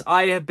months,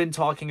 I have been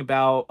talking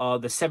about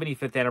the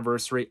 75th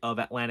anniversary of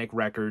Atlantic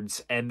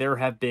Records, and there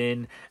have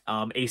been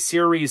a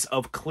series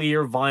of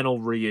clear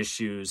vinyl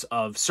reissues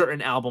of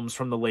certain albums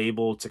from the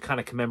label to kind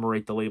of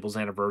commemorate the label's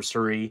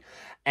anniversary.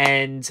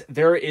 And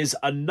there is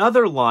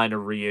another line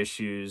of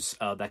reissues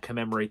that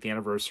commemorate the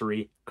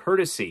anniversary,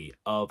 courtesy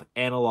of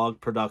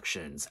Analog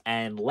Productions.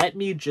 And let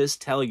me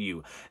just tell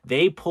you,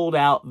 they pulled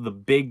out the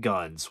big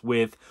guns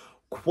with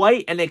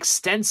quite an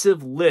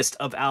extensive list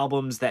of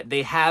albums that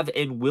they have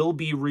and will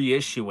be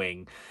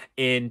reissuing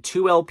in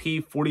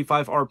 2LP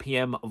 45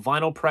 RPM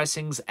vinyl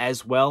pressings,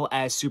 as well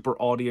as super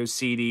audio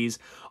CDs,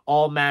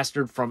 all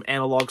mastered from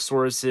analog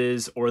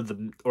sources or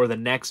the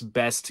next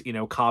best,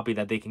 copy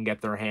that they can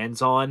get their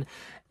hands on.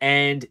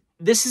 And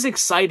this is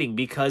exciting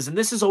because, and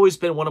this has always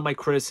been one of my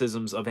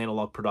criticisms of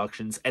Analog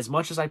Productions, as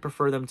much as I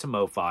prefer them to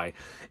MoFi,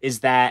 is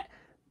that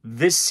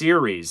this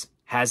series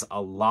has a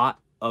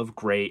lot of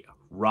great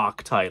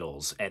rock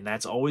titles, and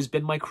that's always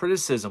been my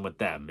criticism with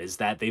them, is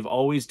that they've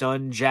always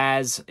done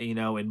jazz, you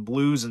know, and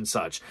blues and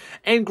such.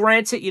 And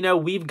granted, you know,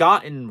 we've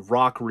gotten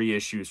rock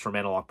reissues from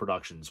Analog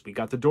Productions. We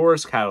got the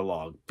Doors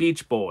catalog,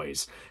 Beach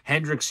Boys,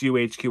 Hendrix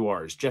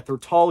UHQRs, Jethro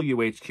Tull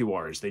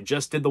UHQRs. They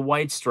just did the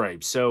White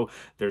Stripes, so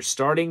they're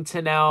starting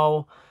to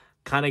now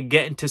kind of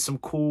get into some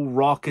cool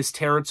raucous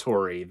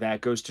territory.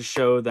 That goes to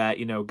show that,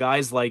 you know,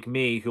 guys like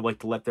me who like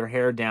to let their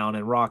hair down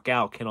and rock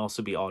out can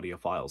also be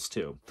audiophiles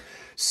too.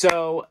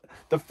 So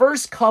the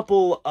first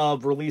couple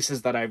of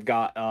releases that I've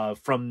got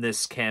from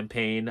this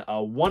campaign,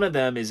 one of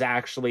them is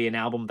actually an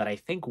album that I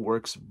think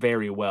works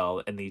very well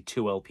in the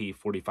 2LP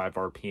 45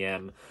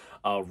 RPM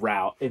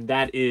route, and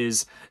that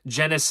is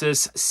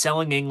Genesis,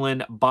 Selling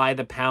England by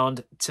the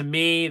Pound. To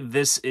me,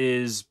 this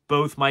is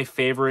both my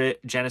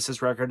favorite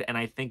Genesis record, and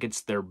I think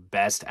it's their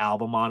best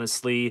album,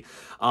 honestly.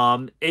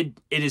 It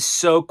is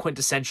so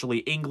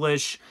quintessentially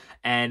English,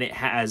 and it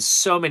has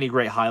so many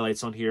great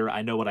highlights on here.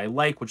 I Know What I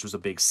Like, which was a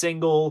big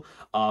single,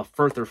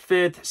 Further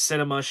Fifth,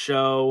 Cinema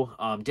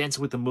Show,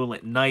 Dancing with the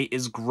Moonlit Night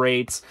is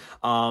great.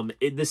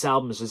 This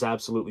album is just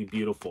absolutely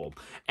beautiful.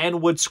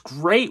 And what's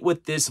great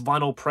with this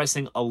vinyl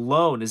pressing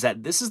alone is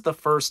that this is the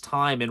first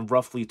time in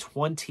roughly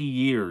 20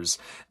 years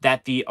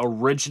that the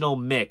original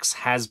mix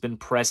has been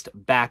pressed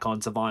back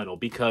onto vinyl,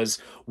 because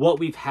what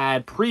we've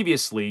had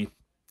previously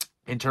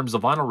in terms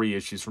of vinyl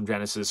reissues from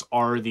Genesis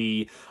are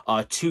the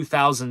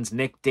 2000s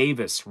Nick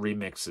Davis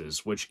remixes,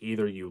 which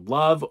either you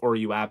love or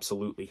you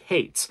absolutely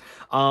hate.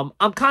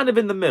 I'm kind of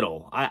in the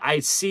middle. I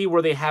see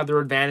where they have their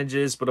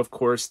advantages, but of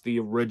course the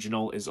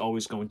original is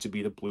always going to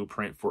be the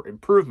blueprint for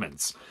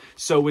improvements.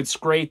 So it's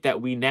great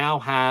that we now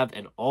have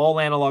an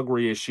all-analog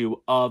reissue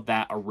of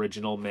that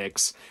original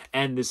mix,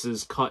 and this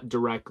is cut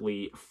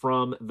directly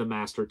from the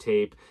master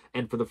tape,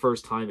 and for the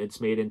first time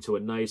it's made into a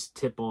nice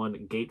tip-on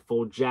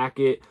gatefold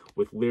jacket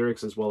with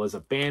lyrics as well as a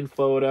band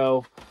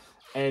photo.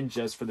 And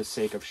just for the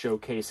sake of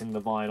showcasing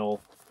the vinyl,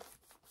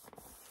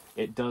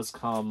 it does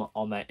come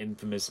on that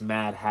infamous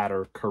Mad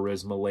Hatter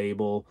Charisma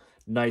label.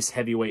 Nice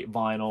heavyweight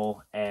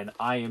vinyl, and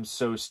I am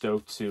so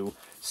stoked to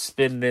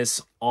spin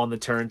this on the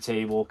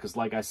turntable because,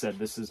 like I said,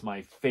 this is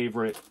my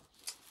favorite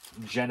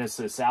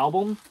Genesis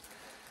album.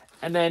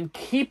 And then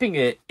keeping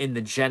it in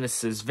the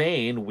Genesis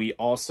vein, we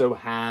also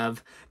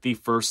have the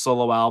first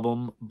solo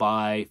album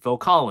by Phil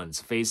Collins,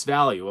 Face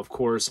Value. Of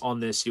course, on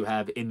this you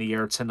have In the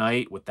Air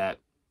Tonight with that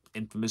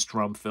infamous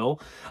drum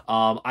fill.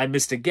 I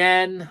Missed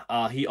Again.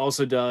 He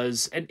also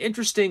does an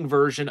interesting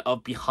version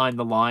of Behind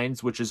the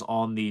Lines, which is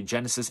on the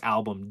Genesis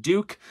album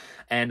Duke,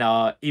 and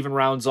even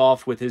rounds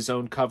off with his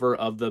own cover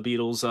of the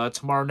Beatles'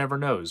 Tomorrow Never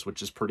Knows,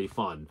 which is pretty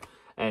fun.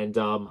 And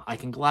I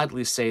can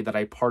gladly say that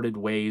I parted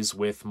ways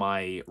with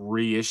my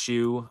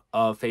reissue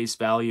of Face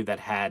Value that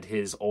had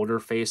his older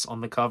face on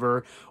the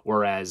cover,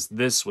 whereas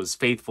this was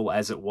faithful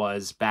as it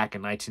was back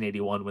in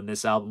 1981 when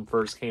this album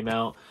first came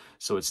out.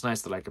 So it's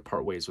nice that I could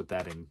part ways with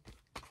that and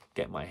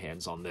get my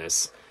hands on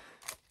this.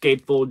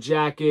 Gatefold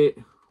jacket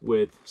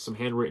with some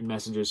handwritten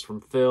messages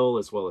from Phil,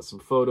 as well as some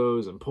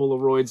photos and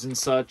Polaroids and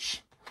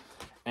such.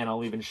 And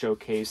I'll even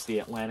showcase the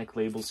Atlantic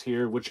labels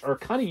here, which are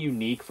kind of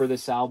unique for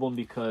this album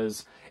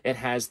because it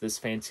has this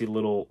fancy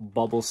little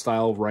bubble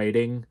style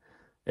writing,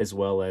 as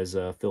well as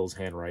Phil's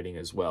handwriting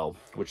as well,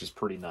 which is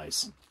pretty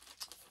nice.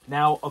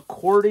 Now,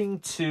 according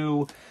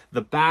to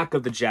the back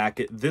of the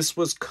jacket, this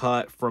was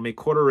cut from a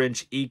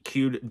 1/4-inch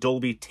EQ'd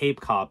Dolby tape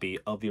copy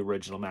of the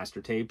original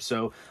master tape.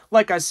 So,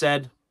 like I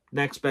said,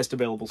 next best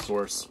available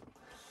source.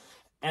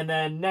 And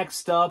then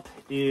next up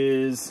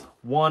is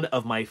one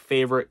of my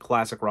favorite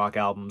classic rock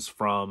albums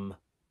from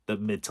the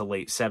mid to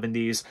late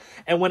 70s.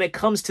 And when it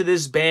comes to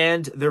this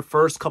band, their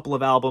first couple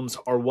of albums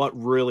are what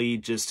really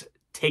just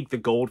take the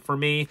gold for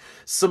me.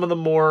 Some of the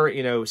more,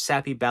 you know,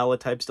 sappy ballad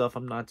type stuff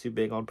I'm not too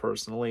big on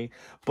personally,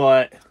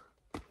 but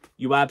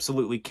you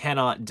absolutely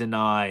cannot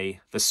deny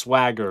the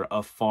swagger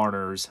of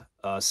Foreigner's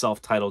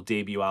self-titled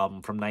debut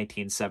album from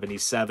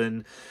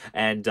 1977.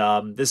 And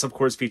this, of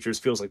course, features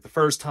Feels Like the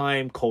First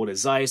Time, Cold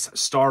as Ice,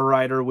 Star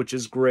Rider, which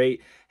is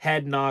great,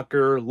 Head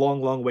Knocker,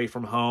 Long, Long Way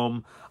From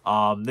Home.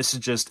 This is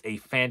just a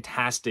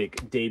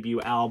fantastic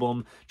debut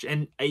album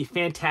and a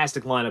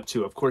fantastic lineup,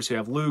 too. Of course, you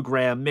have Lou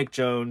Gramm, Mick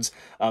Jones,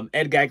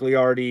 Ed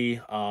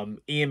Gagliardi,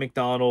 Ian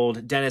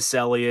McDonald, Dennis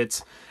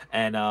Elliott,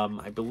 and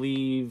I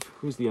believe,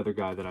 who's the other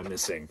guy that I'm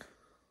missing?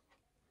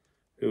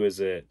 Who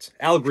is it?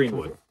 Al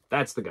Greenwood.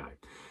 That's the guy.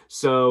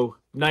 So,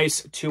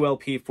 nice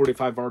 2LP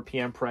 45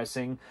 RPM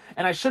pressing.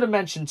 And I should have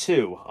mentioned,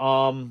 too,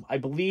 I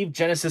believe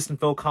Genesis and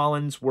Phil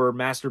Collins were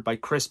mastered by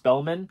Chris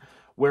Bellman,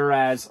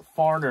 whereas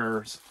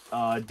Foreigner's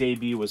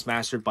debut was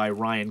mastered by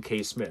Ryan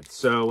K. Smith.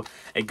 So,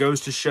 it goes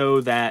to show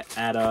that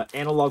at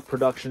Analog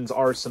Productions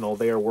Arsenal,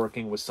 they are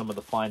working with some of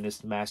the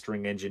finest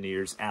mastering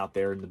engineers out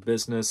there in the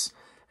business.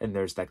 And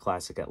there's that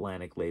classic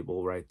Atlantic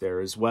label right there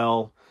as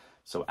well.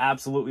 So,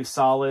 absolutely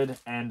solid.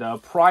 And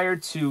prior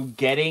to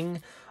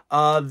getting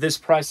this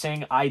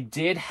pressing, I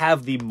did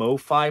have the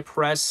MoFi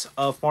press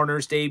of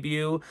Foreigner's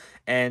debut,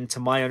 and to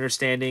my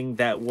understanding,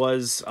 that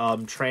was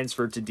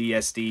transferred to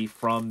DSD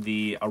from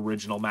the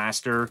original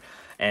master.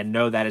 And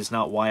no, that is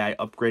not why I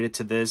upgraded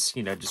to this.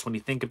 You know, just when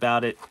you think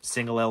about it,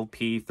 single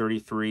LP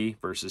 33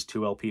 versus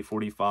 2 LP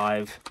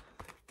 45,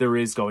 there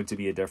is going to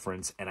be a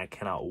difference, and I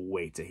cannot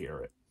wait to hear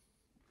it.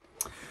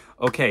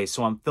 Okay,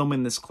 so I'm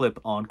filming this clip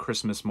on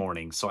Christmas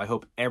morning, so I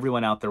hope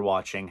everyone out there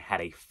watching had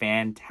a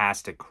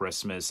fantastic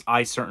Christmas.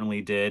 I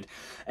certainly did,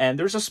 and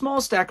there's a small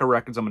stack of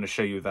records I'm going to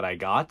show you that I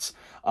got,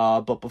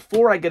 but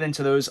before I get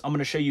into those, I'm going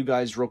to show you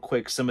guys real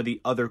quick some of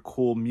the other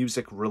cool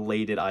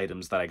music-related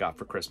items that I got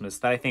for Christmas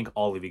that I think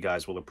all of you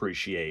guys will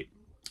appreciate.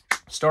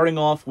 Starting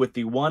off with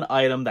the one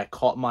item that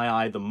caught my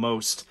eye the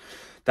most,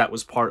 that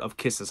was part of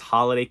Kiss's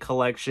holiday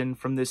collection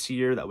from this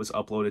year that was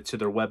uploaded to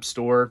their web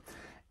store,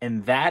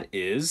 and that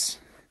is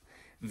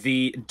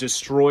the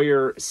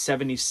Destroyer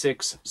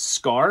 76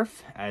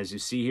 scarf. As you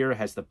see here, it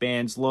has the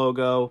band's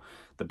logo,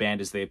 the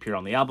band as they appear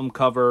on the album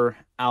cover,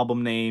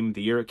 album name,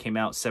 the year it came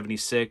out,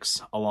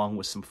 76, along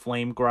with some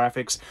flame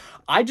graphics.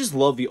 I just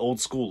love the old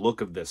school look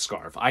of this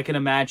scarf. I can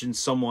imagine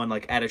someone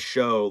like at a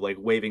show like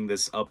waving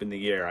this up in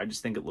the air. I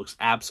just think it looks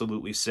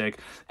absolutely sick,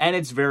 and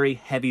it's very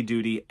heavy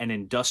duty and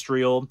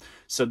industrial,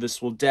 so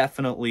this will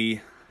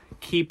definitely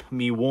keep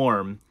me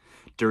warm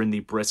during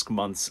the brisk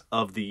months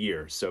of the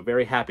year. So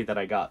very happy that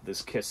I got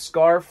this Kiss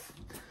scarf.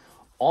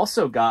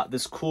 Also got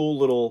this cool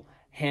little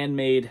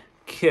handmade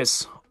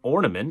Kiss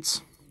ornament,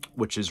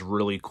 which is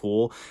really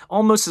cool.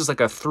 Almost is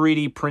like a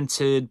 3D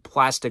printed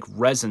plastic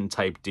resin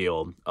type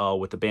deal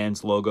with the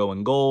band's logo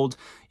in gold.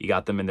 You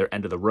got them in their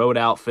end of the road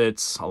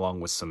outfits, along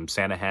with some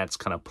Santa hats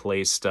kind of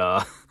placed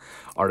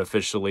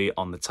artificially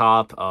on the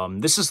top.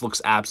 This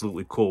looks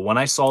absolutely cool. When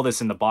I saw this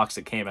in the box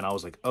it came in, I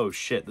was like, oh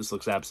shit, this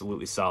looks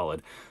absolutely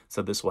solid.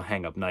 So this will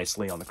hang up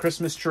nicely on the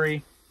Christmas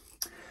tree.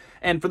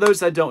 And for those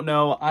that don't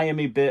know, I am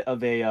a bit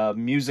of a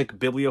music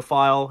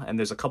bibliophile, and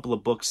there's a couple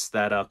of books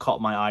that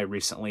caught my eye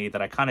recently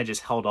that I kind of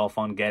just held off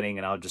on getting,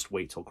 and I'll just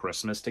wait till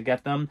Christmas to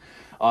get them.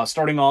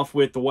 Starting off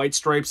with the White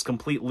Stripes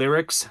Complete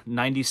Lyrics,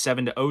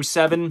 97 to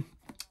 07.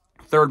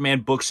 Third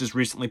Man Books just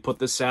recently put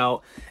this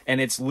out,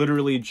 and it's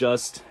literally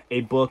just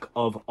a book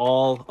of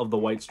all of the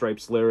White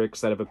Stripes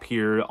lyrics that have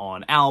appeared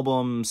on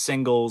albums,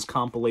 singles,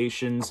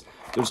 compilations.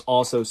 There's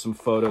also some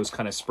photos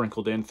kind of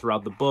sprinkled in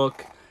throughout the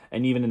book,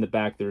 and even in the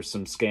back there's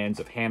some scans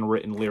of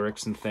handwritten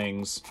lyrics and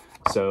things.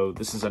 So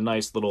this is a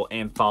nice little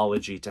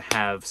anthology to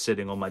have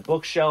sitting on my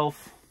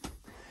bookshelf.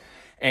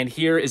 And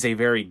here is a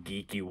very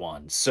geeky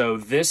one. So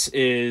this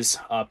is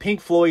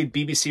Pink Floyd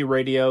BBC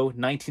Radio,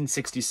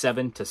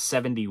 1967 to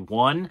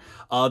 71.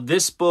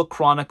 This book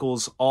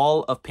chronicles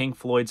all of Pink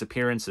Floyd's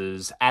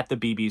appearances at the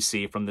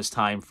BBC from this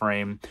time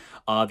frame.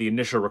 The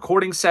initial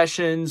recording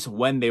sessions,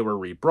 when they were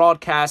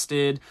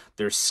rebroadcasted.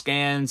 There's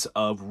scans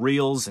of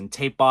reels and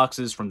tape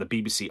boxes from the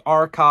BBC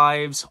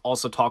archives.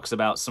 Also talks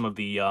about some of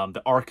the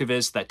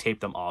archivists that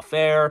taped them off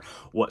air,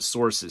 what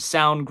sources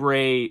sound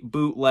great,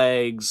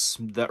 bootlegs,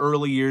 the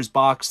early years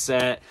box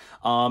set.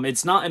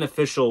 It's not an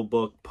official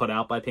book put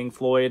out by Pink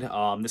Floyd.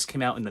 This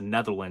came out in the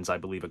Netherlands, I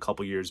believe, a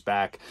couple years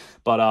back.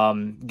 But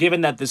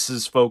given that this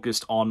is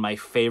focused on my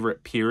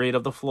favorite period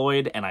of the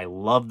Floyd, and I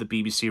love the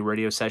BBC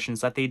radio sessions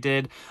that they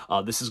did,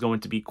 this is going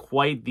to be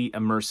quite the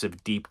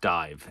immersive deep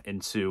dive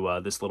into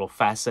this little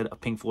facet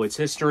of Pink Floyd's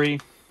history.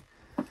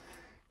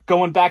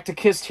 Going back to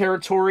Kiss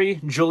territory,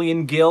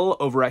 Julian Gill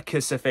over at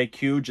Kiss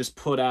FAQ just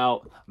put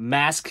out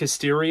Mask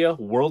Hysteria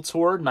World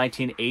Tour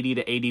 1980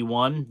 to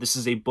 81. This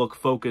is a book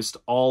focused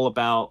all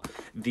about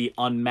the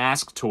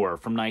Unmasked tour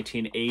from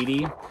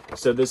 1980.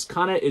 So this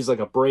kind of is like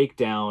a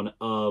breakdown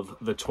of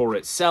the tour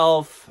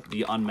itself,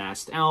 the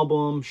Unmasked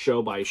album,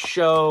 show by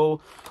show,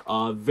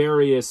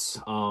 various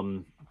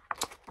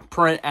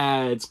print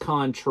ads,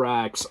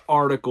 contracts,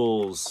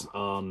 articles,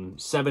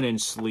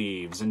 7-inch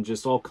sleeves, and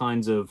just all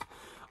kinds of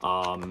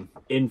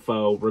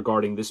info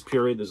regarding this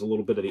period. There's a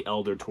little bit of the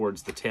Elder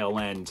towards the tail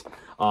end.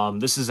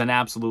 This is an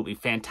absolutely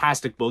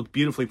fantastic book,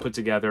 beautifully put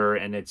together,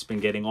 and it's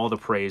been getting all the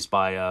praise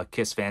by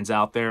Kiss fans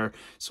out there.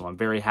 So I'm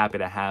very happy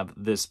to have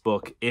this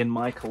book in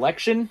my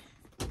collection.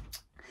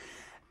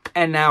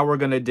 And now we're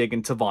going to dig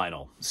into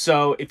vinyl.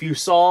 So if you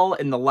saw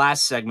in the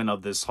last segment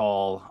of this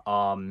haul,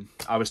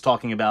 I was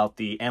talking about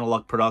the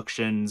Analog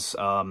Productions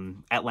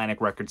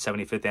Atlantic Records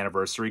 75th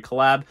Anniversary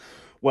collab.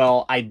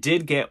 Well, I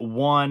did get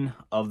one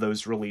of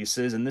those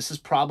releases, and this is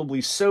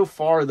probably so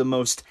far the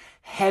most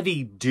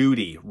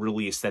heavy-duty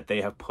release that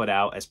they have put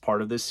out as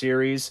part of this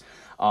series.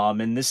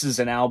 And this is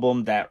an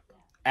album that,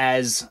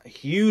 as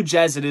huge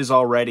as it is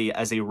already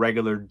as a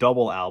regular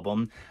double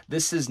album,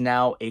 this is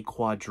now a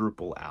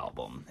quadruple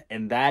album.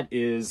 And that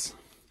is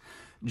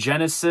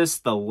Genesis,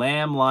 The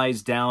Lamb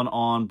Lies Down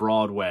on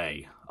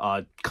Broadway.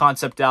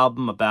 Concept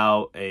album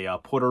about a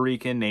Puerto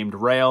Rican named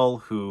Rael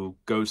who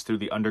goes through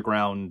the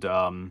underground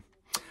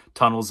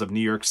tunnels of New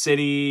York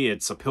City.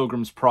 It's a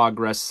Pilgrim's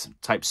Progress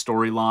type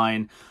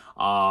storyline.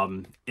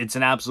 It's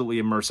an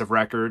absolutely immersive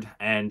record,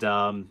 and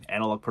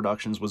Analog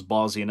Productions was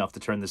ballsy enough to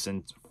turn this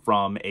in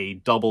from a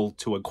double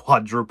to a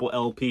quadruple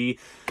LP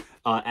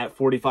at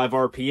 45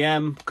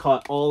 RPM,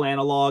 cut all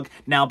analog.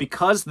 Now,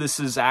 because this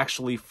is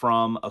actually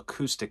from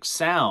Acoustic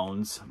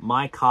Sounds,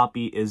 my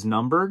copy is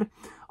numbered.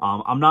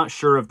 I'm not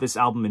sure if this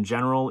album in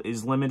general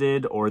is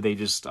limited or they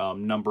just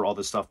number all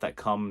the stuff that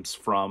comes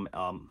from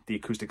the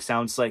acoustic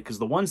sound site, because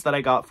the ones that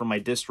I got from my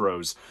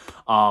distros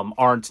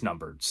aren't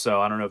numbered.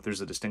 So I don't know if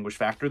there's a distinguish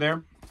factor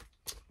there.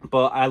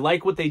 But I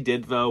like what they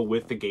did, though,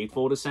 with the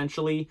gatefold,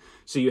 essentially.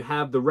 So you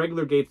have the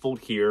regular gatefold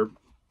here,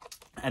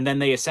 and then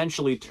they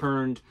essentially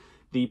turned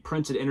the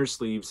printed inner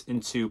sleeves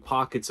into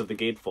pockets of the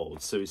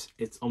gatefold. So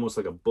it's almost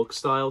like a book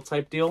style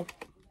type deal,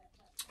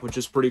 which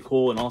is pretty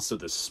cool. And also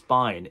the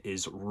spine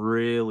is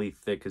really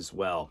thick as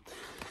well.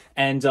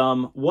 And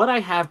what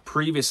I have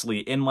previously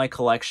in my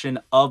collection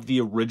of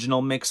the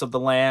original mix of the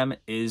Lamb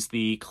is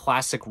the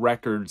Classic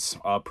Records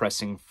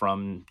pressing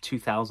from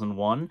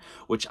 2001,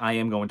 which I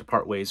am going to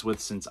part ways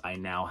with since I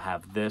now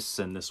have this,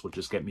 and this will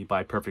just get me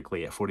by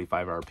perfectly at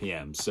 45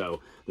 RPM.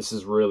 So this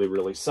is really,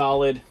 really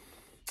solid.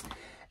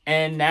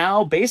 And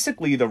now,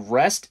 basically, the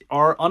rest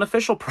are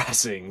unofficial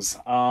pressings.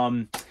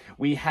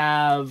 We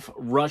have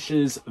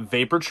Rush's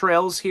Vapor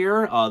Trails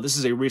here. This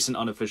is a recent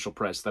unofficial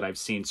press that I've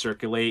seen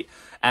circulate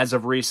as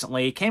of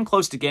recently. Came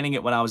close to getting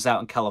it when I was out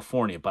in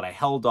California, but I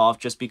held off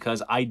just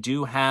because I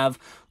do have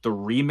the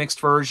remixed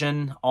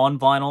version on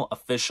vinyl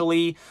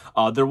officially.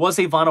 There was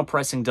a vinyl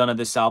pressing done of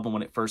this album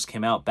when it first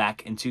came out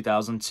back in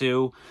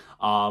 2002.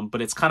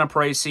 But it's kind of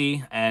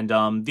pricey,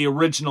 and the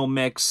original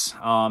mix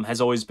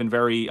has always been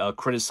very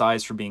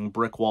criticized for being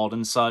brick-walled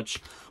and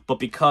such. But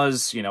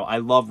because, you know, I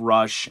love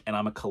Rush and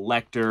I'm a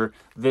collector,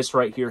 this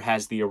right here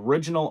has the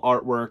original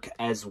artwork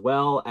as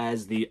well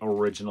as the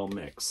original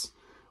mix,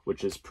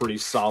 which is pretty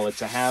solid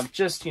to have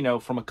just, you know,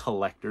 from a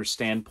collector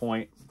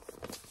standpoint.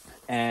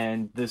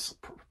 And this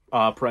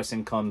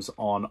pressing comes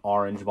on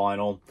orange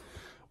vinyl,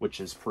 which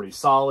is pretty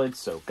solid.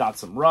 So got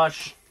some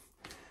Rush.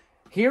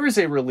 Here is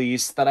a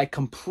release that I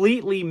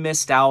completely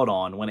missed out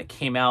on when it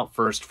came out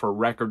first for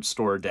Record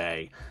Store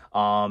Day.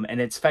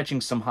 And it's fetching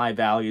some high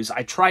values.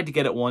 I tried to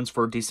get it once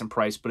for a decent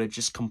price, but it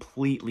just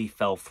completely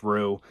fell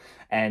through.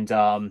 And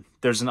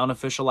there's an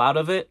unofficial out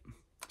of it.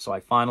 So I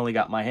finally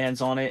got my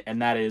hands on it,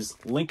 and that is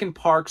Linkin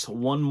Park's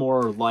One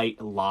More Light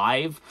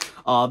Live.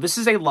 This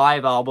is a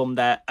live album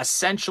that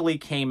essentially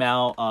came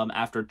out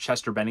after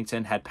Chester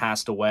Bennington had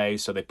passed away.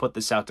 So they put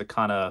this out to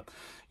kind of,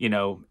 you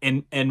know,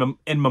 in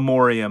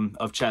memoriam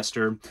of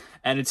Chester.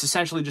 And it's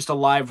essentially just a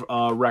live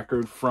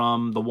record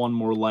from the One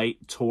More Light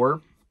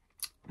tour.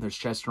 There's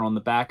Chester on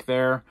the back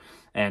there.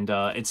 And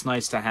it's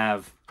nice to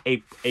have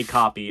a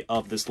copy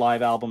of this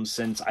live album,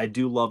 since I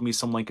do love me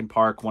some Linkin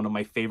Park, one of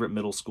my favorite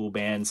middle school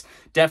bands.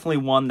 Definitely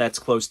one that's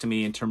close to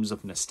me in terms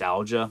of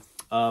nostalgia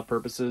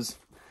purposes.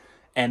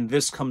 And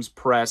this comes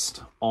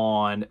pressed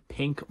on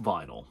pink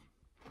vinyl,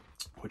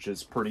 which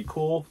is pretty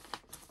cool.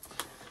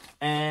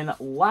 And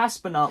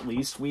last but not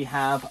least, we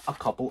have a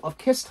couple of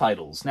Kiss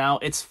titles. Now,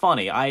 it's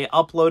funny. I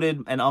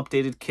uploaded an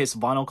updated Kiss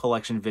vinyl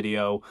collection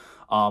video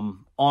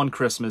on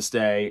Christmas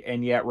Day,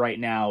 and yet right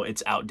now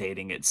it's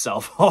outdating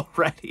itself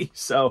already.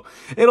 So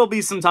it'll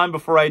be some time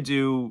before I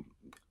do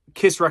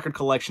Kiss Record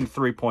Collection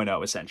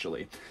 3.0,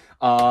 essentially.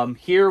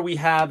 Here we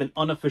have an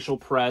unofficial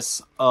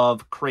press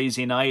of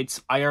Crazy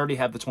Nights. I already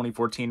have the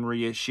 2014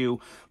 reissue,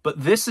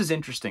 but this is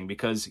interesting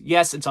because,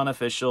 yes, it's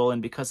unofficial, and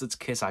because it's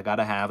Kiss, I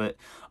gotta have it.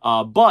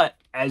 But,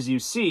 as you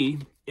see,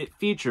 it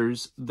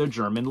features the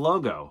German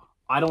logo.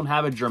 I don't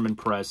have a German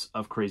press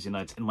of Crazy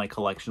Nights in my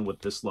collection with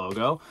this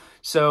logo.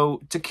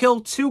 So, to kill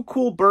two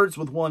cool birds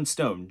with one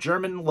stone,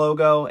 German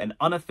logo and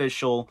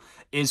unofficial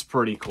is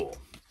pretty cool.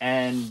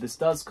 And this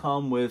does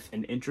come with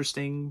an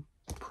interesting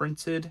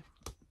printed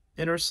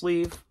inner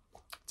sleeve.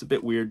 It's a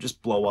bit weird,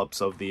 just blow-ups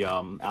of the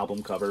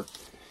album cover.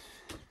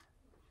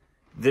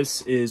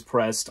 This is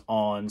pressed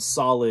on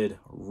solid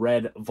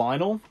red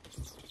vinyl.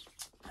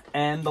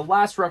 And the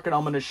last record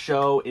I'm going to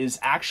show is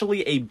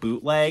actually a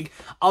bootleg.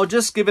 I'll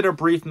just give it a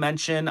brief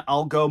mention.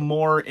 I'll go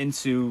more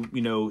into,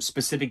 you know,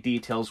 specific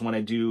details when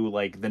I do,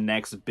 like, the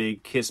next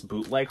big Kiss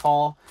bootleg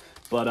haul.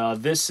 But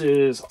this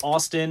is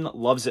Austin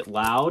Loves It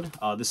Loud.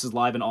 This is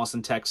live in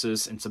Austin,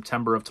 Texas in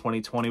September of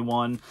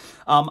 2021.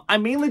 I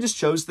mainly just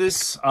chose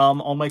this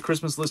on my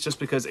Christmas list just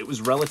because it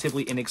was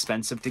relatively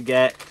inexpensive to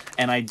get.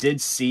 And I did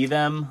see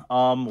them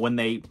when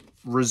they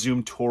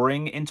resumed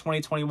touring in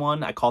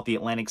 2021. I caught the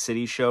Atlantic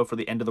City show for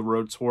the End of the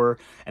Road tour,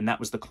 and that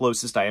was the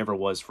closest I ever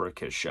was for a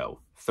Kiss show.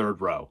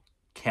 Third row.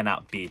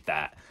 Cannot beat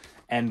that.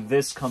 And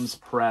this comes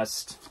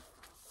pressed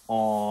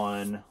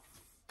on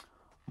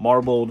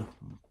marbled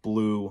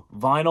blue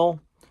vinyl.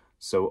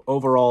 So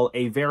overall,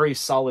 a very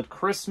solid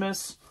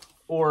Christmas,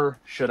 or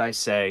should I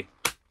say,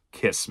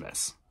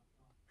 Kissmas.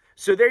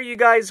 So there you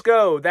guys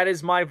go. That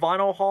is my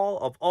vinyl haul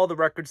of all the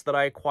records that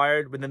I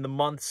acquired within the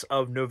months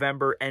of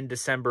November and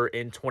December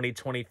in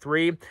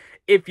 2023.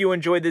 If you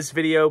enjoyed this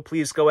video,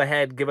 please go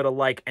ahead, give it a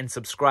like, and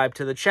subscribe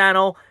to the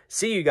channel.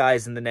 See you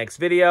guys in the next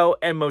video,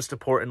 and most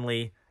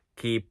importantly,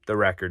 keep the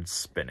records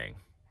spinning.